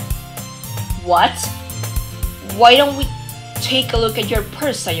reasons. What? Why don't we take a look at your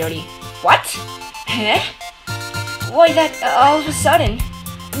purse, Sayori? What? Why that all of a sudden?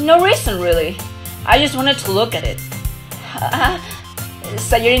 No reason really. I just wanted to look at it.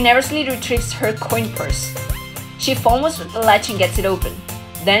 Sayori nervously retrieves her coin purse. She fumbles with the latch and gets it open.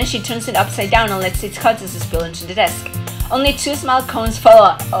 Then she turns it upside down and lets its contents spill into the desk. Only 2 small coins fall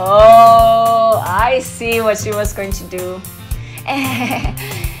out. Oh, I see what she was going to do.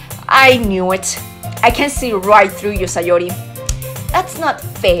 I knew it. I can see right through you, Sayori. That's not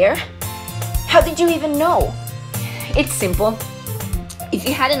fair. How did you even know? It's simple. If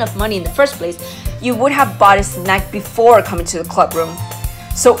you had enough money in the first place, you would have bought a snack before coming to the club room.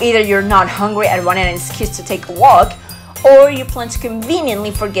 So either you're not hungry and wanted an excuse to take a walk, or you plan to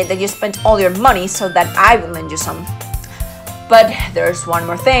conveniently forget that you spent all your money so that I will lend you some. But there's one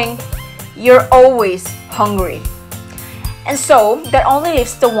more thing. You're always hungry. And so that only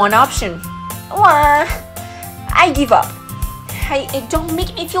leaves the one option. I give up. Don't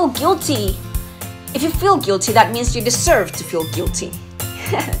make me feel guilty. If you feel guilty, that means you deserve to feel guilty.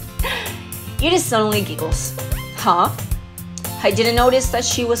 Yuri suddenly giggles. Huh? I didn't notice that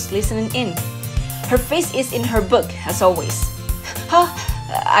she was listening in. Her face is in her book, as always. Huh?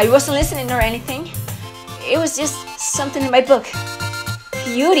 I wasn't listening or anything. It was just something in my book.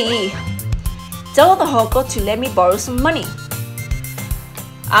 Yuri, tell the Hoko to let me borrow some money.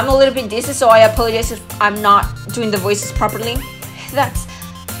 I'm a little bit dizzy, so I apologize if I'm not doing the voices properly.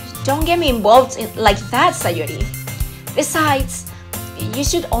 Don't get me involved like that, Sayori. Besides, you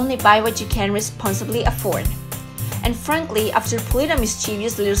should only buy what you can responsibly afford. And frankly, after pulling a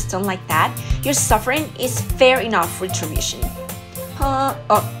mischievous little stunt like that, your suffering is fair enough retribution. Did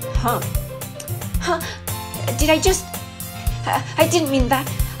I just... I didn't mean that.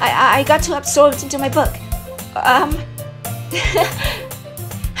 I got too absorbed into my book. I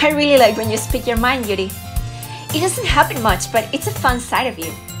really like when you speak your mind, Yuri. It doesn't happen much, but it's a fun side of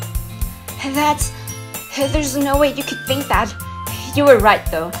you. There's no way you could think that. You were right,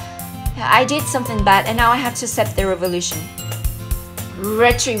 though. I did something bad, and now I have to accept the revolution.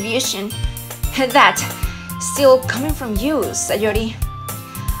 Retribution? That still coming from you, Sayori.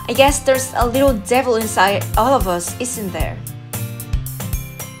 I guess there's a little devil inside all of us, isn't there?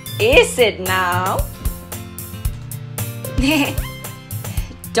 Is it now?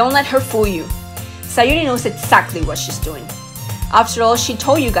 Don't let her fool you. Sayori knows exactly what she's doing. After all, she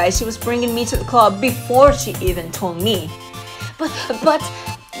told you guys she was bringing me to the club before she even told me. But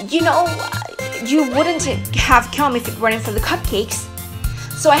you know, you wouldn't have come if it weren't for the cupcakes.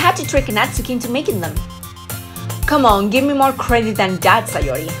 So I had to trick Natsuki into making them. Come on, give me more credit than that,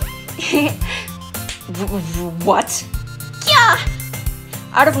 Sayori. What? Yeah!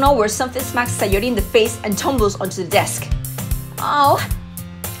 Out of nowhere, something smacks Sayori in the face and tumbles onto the desk. Oh,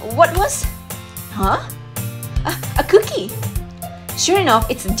 what was? Huh? A cookie. Sure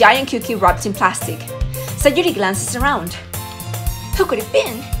enough, it's a giant cookie wrapped in plastic. Sayori glances around. Who could it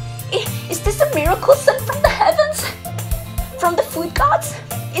been? Is this a miracle sent from the heavens? From the food gods?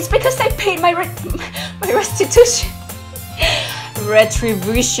 It's because I paid my restitution.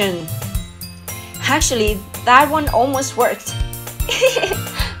 Retribution. Actually, that one almost worked.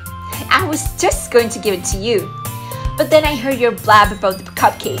 I was just going to give it to you, but then I heard your blab about the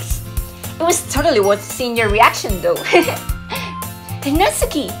cupcakes. It was totally worth seeing your reaction though.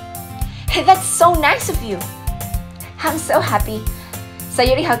 Natsuki, that's so nice of you. I'm so happy.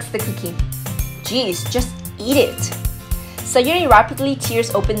 Sayori hugs the cookie. Geez, just eat it. Sayori rapidly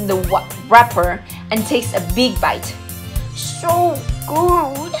tears open the wrapper and takes a big bite. So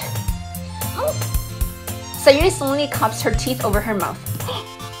good. Oh. Sayori suddenly cups her teeth over her mouth.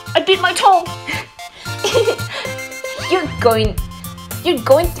 I bit my tongue. You're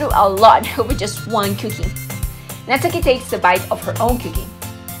going through a lot over just one cookie. Natsuki takes a bite of her own cookie.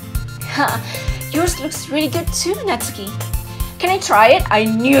 Yours looks really good too, Natsuki. Can I try it? I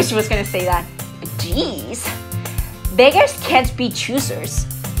knew she was gonna say that. Jeez. Beggars can't be choosers.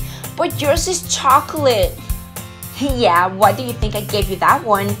 But yours is chocolate. Yeah, why do you think I gave you that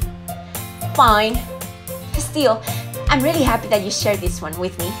one? Fine. Still, I'm really happy that you shared this one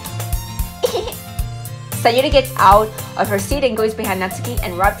with me. Sayori gets out of her seat and goes behind Natsuki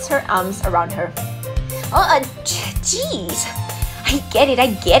and wraps her arms around her. Oh, jeez. I get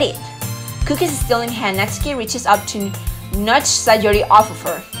it. Cookies is still in hand. Natsuki reaches up to nudge Sayori off of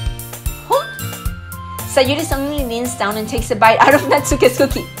her. Huh? Sayori suddenly leans down and takes a bite out of Natsuki's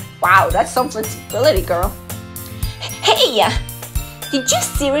cookie. Wow, that's some flexibility, girl. Hey! Did you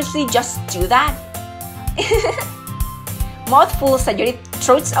seriously just do that? Mouthful, Sayori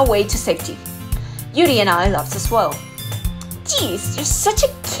trots away to safety. Yuri and I laughs as well. Geez, you're such a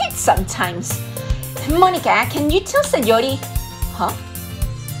kid sometimes. Monika, can you tell Sayori? Huh?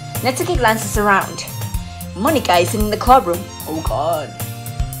 Natsuki glances around. Monika is in the clubroom. Oh god.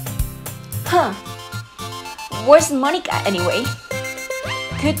 Huh. Where's Monika anyway?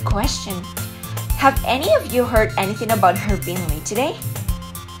 Good question. Have any of you heard anything about her being late today?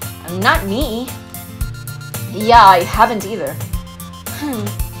 Not me. Yeah, I haven't either.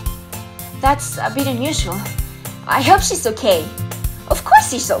 That's a bit unusual. I hope she's okay. Of course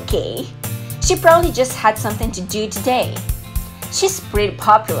she's okay. She probably just had something to do today. She's pretty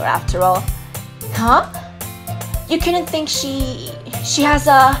popular after all. Huh? You couldn't think she has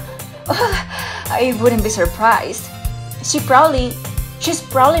a... I wouldn't be surprised. She's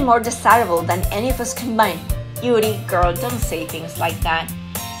probably more desirable than any of us combined. Yuri, girl, don't say things like that.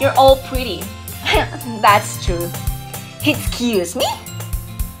 You're all pretty. That's true. Excuse me?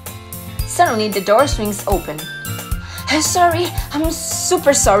 Suddenly, the door swings open. Sorry, I'm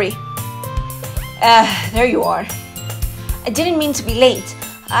super sorry. There you are. I didn't mean to be late.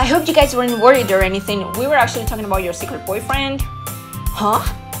 I hope you guys weren't worried or anything. We were actually talking about your secret boyfriend. Huh?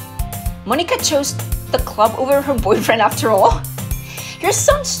 Monika chose the club over her boyfriend after all? You're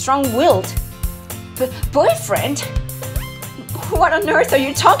so strong-willed. Boyfriend? What on earth are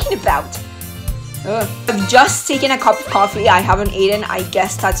you talking about? I've just taken a cup of coffee. I haven't eaten. I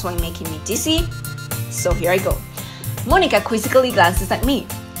guess that's why making me dizzy. So here I go. Monika quizzically glances at me.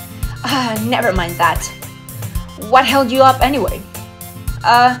 Never mind that. What held you up anyway?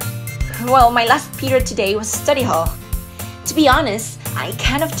 Well, my last period today was study hall. To be honest, I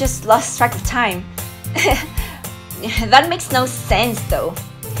kind of just lost track of time. That makes no sense though.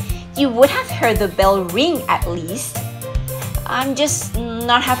 You would have heard the bell ring at least. I'm just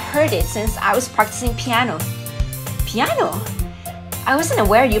not have heard it since I was practicing piano. Piano? I wasn't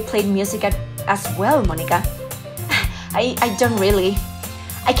aware you played music as well, Monika. I don't really.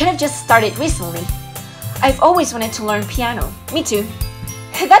 I kind of just started recently. I've always wanted to learn piano. Me too.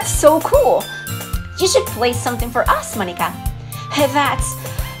 That's so cool. You should play something for us, Monika. That's...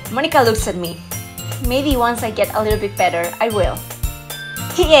 Monika looks at me. Maybe once I get a little bit better, I will.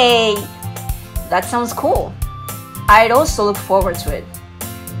 Yay! That sounds cool. I'd also look forward to it.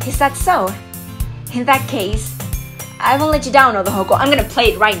 Is that so? In that case, I won't let you down, Odohoko. I'm gonna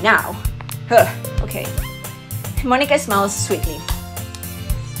play it right now. Okay. Monika smiles sweetly.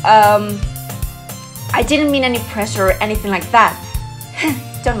 I didn't mean any pressure or anything like that.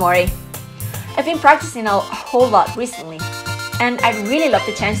 Don't worry. I've been practicing a whole lot recently, and I'd really love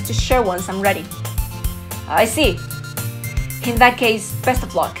the chance to share once I'm ready. I see. In that case, best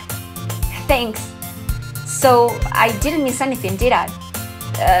of luck. Thanks. So, I didn't miss anything, did I?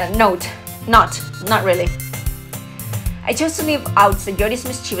 Not really. I chose to leave out Sayori's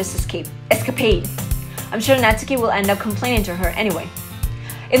mischievous escapade. I'm sure Natsuki will end up complaining to her anyway.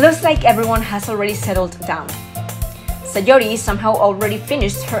 It looks like everyone has already settled down. Sayori somehow already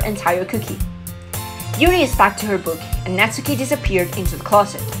finished her entire cookie. Yuri is back to her book, and Natsuki disappeared into the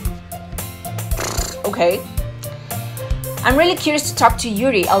closet. Okay. I'm really curious to talk to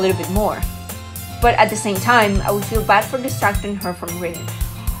Yuri a little bit more. But at the same time, I would feel bad for distracting her from reading.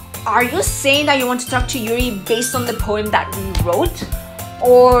 Are you saying that you want to talk to Yuri based on the poem that we wrote?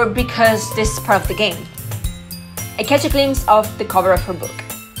 Or because this is part of the game? I catch a glimpse of the cover of her book.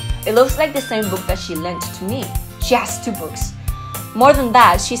 It looks like the same book that she lent to me. She has 2 books. More than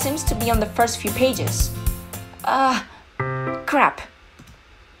that, she seems to be on the first few pages. Crap.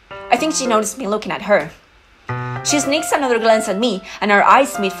 I think she noticed me looking at her. She sneaks another glance at me, and our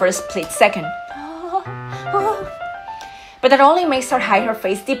eyes meet for a split second. But that only makes her hide her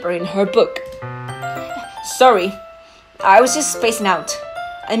face deeper in her book. Sorry, I was just spacing out.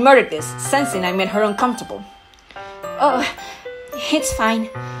 I murdered this, sensing I made her uncomfortable. Oh, it's fine.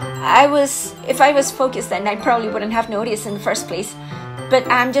 If I was focused, then I probably wouldn't have noticed in the first place. But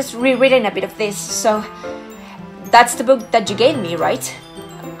I'm just rereading a bit of this, so... That's the book that you gave me, right?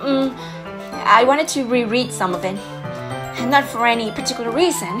 I wanted to reread some of it. Not for any particular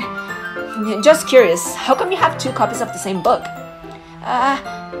reason. Just curious, how come you have 2 copies of the same book?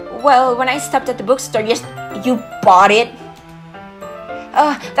 Well, when I stopped at the bookstore, you bought it?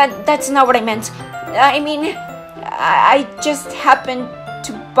 That's not what I meant. I mean, I just happened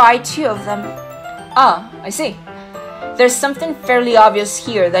to buy 2 of them. Ah, I see. There's something fairly obvious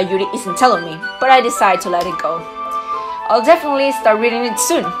here that Yuri isn't telling me, but I decide to let it go. I'll definitely start reading it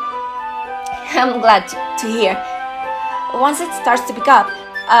soon. I'm glad to hear. Once it starts to pick up,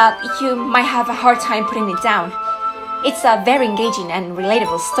 you might have a hard time putting it down. It's a very engaging and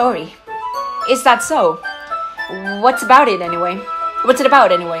relatable story. Is that so? What's about it anyway? What's it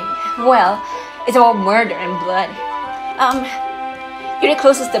about anyway? Well, it's about murder and blood. Yuri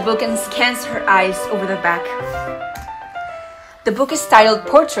closes the book and scans her eyes over the back. The book is titled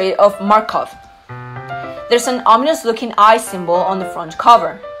Portrait of Markov. There's an ominous-looking eye symbol on the front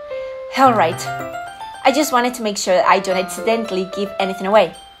cover. Alright, I just wanted to make sure that I don't accidentally give anything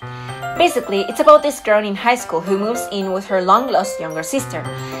away. Basically, it's about this girl in high school who moves in with her long-lost younger sister.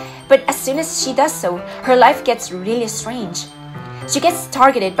 But as soon as she does so, her life gets really strange. She gets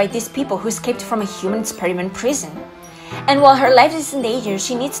targeted by these people who escaped from a human experiment prison. And while her life is in danger,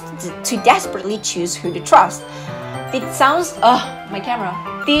 she needs to desperately choose who to trust. It sounds... my camera.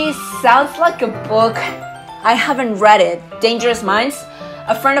 This sounds like a book. I haven't read it. Dangerous Minds?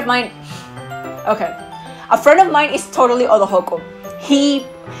 A friend of mine is totally Odohoko.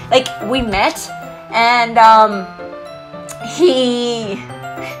 We met, and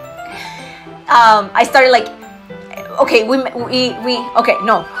I started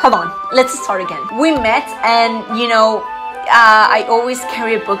hold on. Let's start again. We met, and I always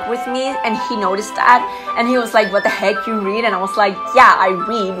carry a book with me, and he noticed that, and he was like, what the heck, you read? And I was like, yeah, I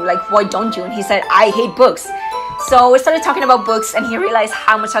read, why don't you? And he said, I hate books. So we started talking about books, and he realized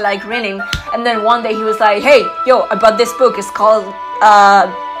how much I like reading, and then one day he was like, hey, yo, I bought this book, it's called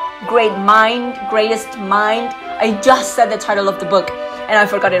Greatest Mind. I just said the title of the book, and I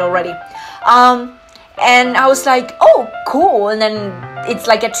forgot it already. And I was like, oh, cool. And then it's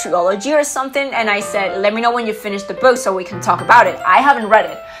like a trilogy or something. And I said, let me know when you finish the book so we can talk about it. I haven't read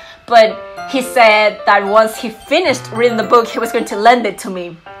it. But he said that once he finished reading the book, he was going to lend it to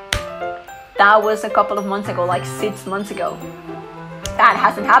me. That was a couple of months ago, 6 months ago. That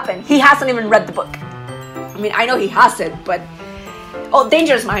hasn't happened. He hasn't even read the book. I mean, I know he has it, but... Oh,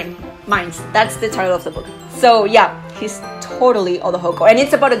 Dangerous Minds. That's the title of the book. So, yeah, he's totally Odohoko. And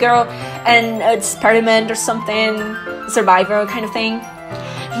it's about a girl and an experiment or something, survivor kind of thing.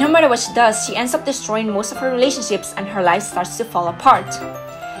 No matter what she does, she ends up destroying most of her relationships and her life starts to fall apart.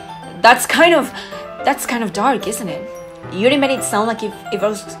 That's kind of dark, isn't it? Yuri made it sound like it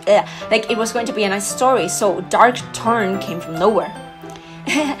was going to be a nice story, so dark turn came from nowhere.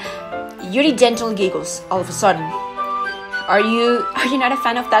 Yuri gentle giggles all of a sudden. Are you not a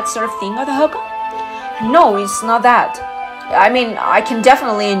fan of that sort of thing, Odohoko? No, it's not that. I mean, I can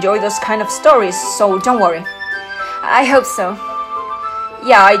definitely enjoy those kind of stories, so don't worry. I hope so.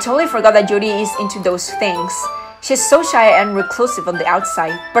 Yeah, I totally forgot that Yuri is into those things. She's so shy and reclusive on the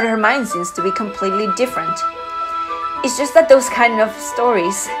outside, but her mind seems to be completely different. It's just that those kind of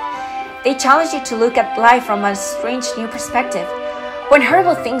stories, they challenge you to look at life from a strange new perspective. When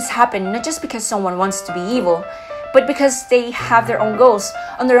horrible things happen, not just because someone wants to be evil, but because they have their own goals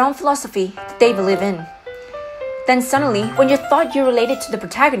and their own philosophy that they believe in. Then suddenly, when you thought you related to the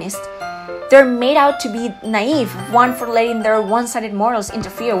protagonist, they're made out to be naive, one for letting their one-sided morals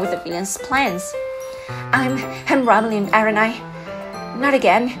interfere with the villain's plans. I'm rambling, aren't I? Not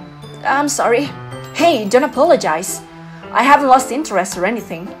again. I'm sorry. Hey, don't apologize. I haven't lost interest or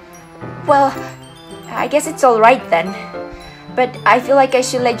anything. Well, I guess it's alright then. But I feel like I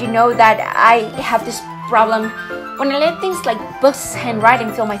should let you know that I have this problem When I let things like books and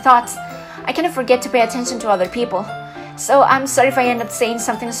writing fill my thoughts, I kind of forget to pay attention to other people. So I'm sorry if I end up saying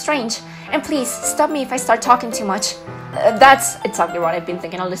something strange. And please, stop me if I start talking too much. That's exactly what I've been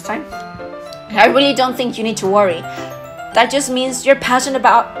thinking all this time. I really don't think you need to worry. That just means you're passionate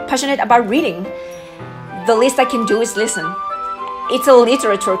about reading. The least I can do is listen. It's a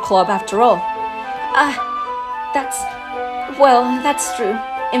literature club after all. That's true.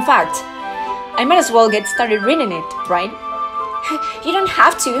 In fact, I might as well get started reading it, right? You don't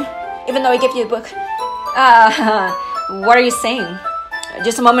have to, even though I gave you a book. What are you saying?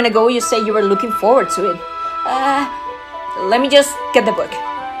 Just a moment ago you said you were looking forward to it. Let me just get the book.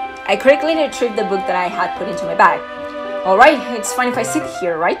 I quickly retrieved the book that I had put into my bag. Alright, it's fine if I sit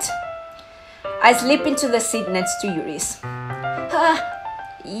here, right? I slip into the seat next to Yuri's.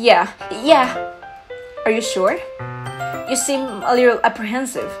 Yeah. Are you sure? You seem a little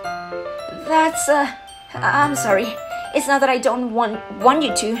apprehensive. I'm sorry. It's not that I don't want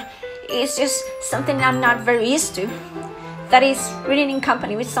you to. It's just something I'm not very used to. That is, reading in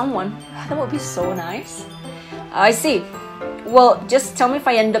company with someone. That would be so nice. I see. Well, just tell me if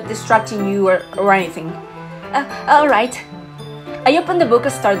I end up distracting you or anything. Alright. I open the book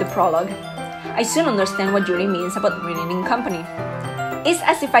and start the prologue. I soon understand what Yuri means about reading in company. It's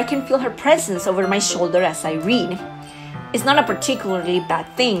as if I can feel her presence over my shoulder as I read. It's not a particularly bad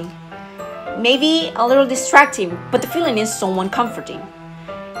thing. Maybe a little distracting, but the feeling is somewhat comforting.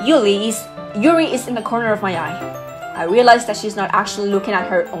 Yuri is in the corner of my eye. I realize that she's not actually looking at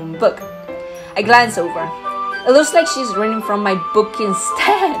her own book. I glance over. It looks like she's reading from my book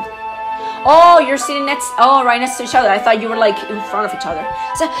instead. Oh, you're sitting right next to each other. I thought you were like in front of each other.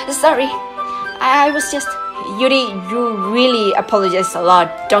 Sorry. I was just... Yuri, you really apologize a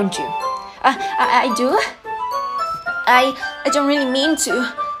lot, don't you? I do? I don't really mean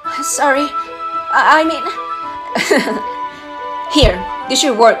to. Sorry. I mean... Here, this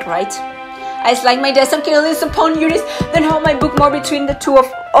should work, right? I slide my desk and careless upon Yuri's, then hold my book more between the two of...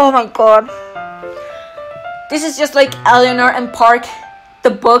 Oh my god. This is just like Eleanor and Park,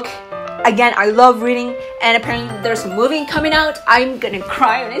 the book. Again, I love reading, and apparently there's a movie coming out. I'm gonna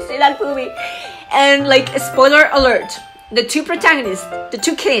cry when I see that movie. And like, spoiler alert, the two protagonists, the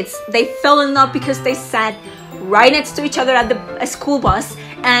two kids, they fell in love because they sat right next to each other at a school bus,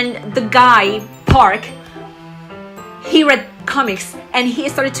 and the guy, Park, he read comics, and he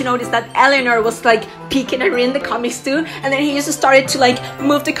started to notice that Eleanor was like peeking and reading the comics too, and then he just started to like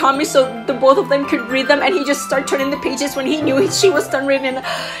move the comics so the both of them could read them, and he just started turning the pages when he knew she was done reading.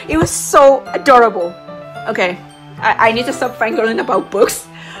 It was so adorable. Okay, I need to stop fangirling about books,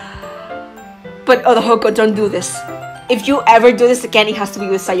 but Idajock, don't do this. If you ever do this again, it has to be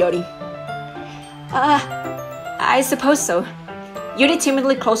with Sayori. I suppose so. Yuri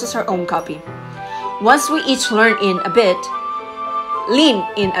timidly closes her own copy. Once we each lean in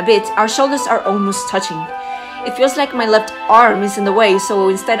a bit, our shoulders are almost touching. It feels like my left arm is in the way, so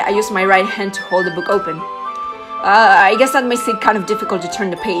instead I use my right hand to hold the book open. I guess that makes it kind of difficult to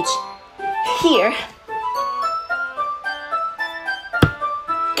turn the page. Here.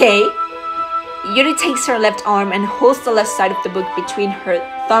 Okay. Yuri takes her left arm and holds the left side of the book between her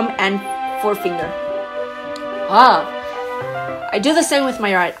thumb and forefinger. I do the same with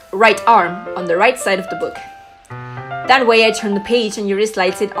my right arm on the right side of the book. That way I turn the page and Yuri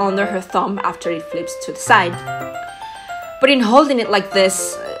slides it under her thumb after it flips to the side. But in holding it like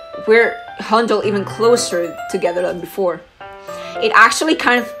this, we're huddled even closer together than before. It actually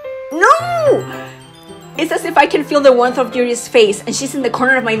kind of... No! It's as if I can feel the warmth of Yuri's face and she's in the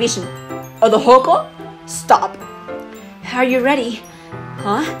corner of my vision. Idajock? Stop. Are you ready?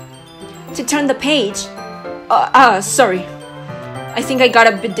 Huh? To turn the page? Sorry. I think I got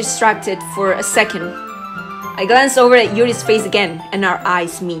a bit distracted for a second. I glance over at Yuri's face again, and our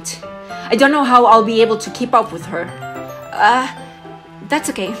eyes meet. I don't know how I'll be able to keep up with her. That's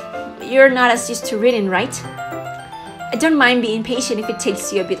okay. You're not as used to reading, right? I don't mind being patient if it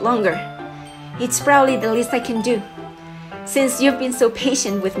takes you a bit longer. It's probably the least I can do, since you've been so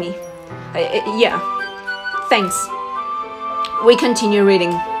patient with me. Yeah. Thanks. We continue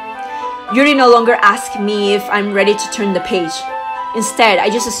reading. Yuri no longer asks me if I'm ready to turn the page. Instead, I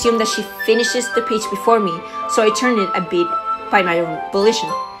just assume that she finishes the page before me, so I turn it a bit by my own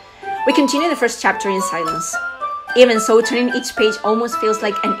volition. We continue the first chapter in silence. Even so, turning each page almost feels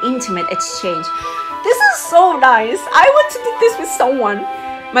like an intimate exchange. This is so nice. I want to do this with someone.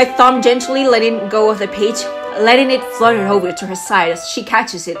 My thumb gently letting go of the page, letting it flutter over to her side as she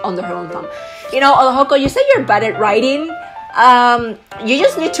catches it under her own thumb. You know, Idajock, you say you're bad at writing. You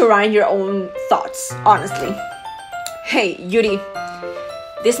just need to write your own thoughts, honestly. Hey, Yuri,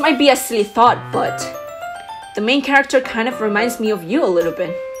 this might be a silly thought, but the main character kind of reminds me of you a little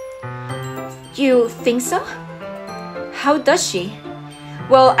bit. You think so? How does she?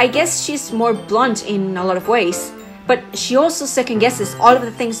 Well, I guess she's more blunt in a lot of ways, but she also second guesses all of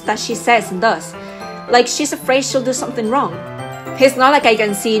the things that she says and does. Like she's afraid she'll do something wrong. It's not like I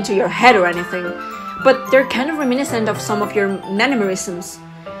can see into your head or anything, but they're kind of reminiscent of some of your mannerisms.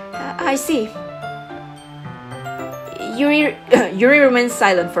 I see. Yuri remains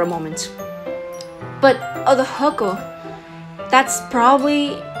silent for a moment. But Odohoko, that's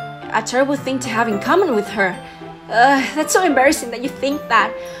probably a terrible thing to have in common with her. That's so embarrassing that you think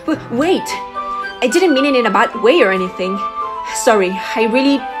that. Wait, I didn't mean it in a bad way or anything. Sorry, I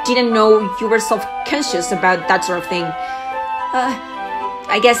really didn't know you were self-conscious about that sort of thing.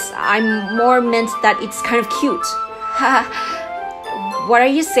 I guess I'm more meant that it's kind of cute. What are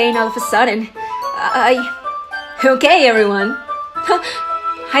you saying all of a sudden? Okay, everyone.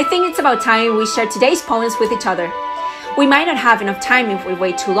 I think it's about time we share today's poems with each other. We might not have enough time if we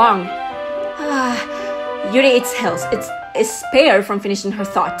wait too long. Yuri it's spare from finishing her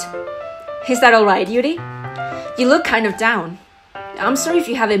thought. Is that alright, Yuri? You look kind of down. I'm sorry if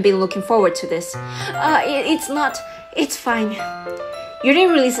you haven't been looking forward to this. It's not. It's fine. Yuri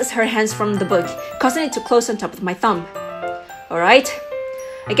releases her hands from the book, causing it to close on top of my thumb. Alright,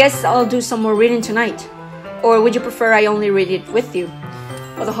 I guess I'll do some more reading tonight. Or would you prefer I only read it with you?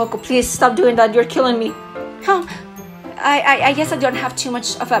 Odohoko, please stop doing that, you're killing me. I guess I don't have too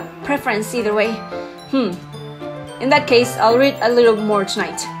much of a preference either way. In that case, I'll read a little more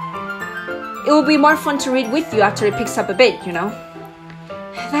tonight. It will be more fun to read with you after it picks up a bit, you know?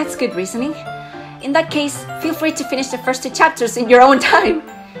 That's good reasoning. In that case, feel free to finish the first 2 chapters in your own time.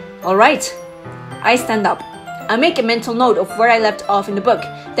 Alright. I stand up. I make a mental note of where I left off in the book,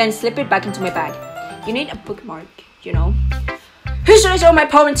 then slip it back into my bag. You need a bookmark, you know? Who should I show my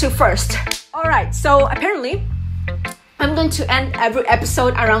poem to first? Alright, so apparently, I'm going to end every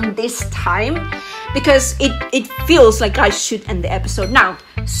episode around this time because it feels like I should end the episode now.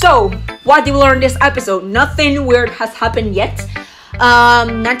 So, what did we learn this episode? Nothing weird has happened yet.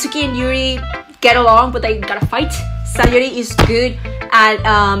 Natsuki and Yuri get along, but they gotta fight. Sayori is good at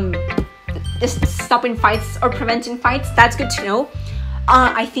stopping fights or preventing fights. That's good to know.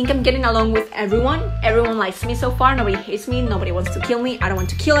 I think I'm getting along with everyone. Everyone likes me so far. Nobody hates me. Nobody wants to kill me. I don't want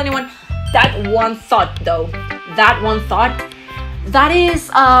to kill anyone. That one thought, though. That one thought. That is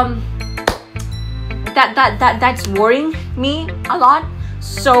that's worrying me a lot.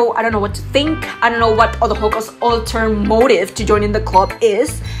 So I don't know what to think. I don't know what Odohoko's ultimate motive to joining the club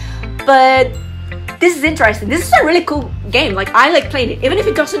is. But this is interesting. This is a really cool game. Like, I like playing it. Even if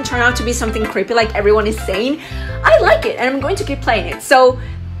it doesn't turn out to be something creepy like everyone is saying, I like it and I'm going to keep playing it. So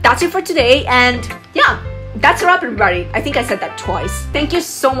that's it for today. And yeah, that's a wrap, everybody. I think I said that twice. Thank you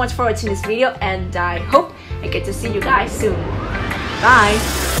so much for watching this video, and I hope I get to see you guys soon.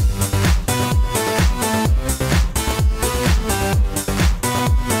 Bye.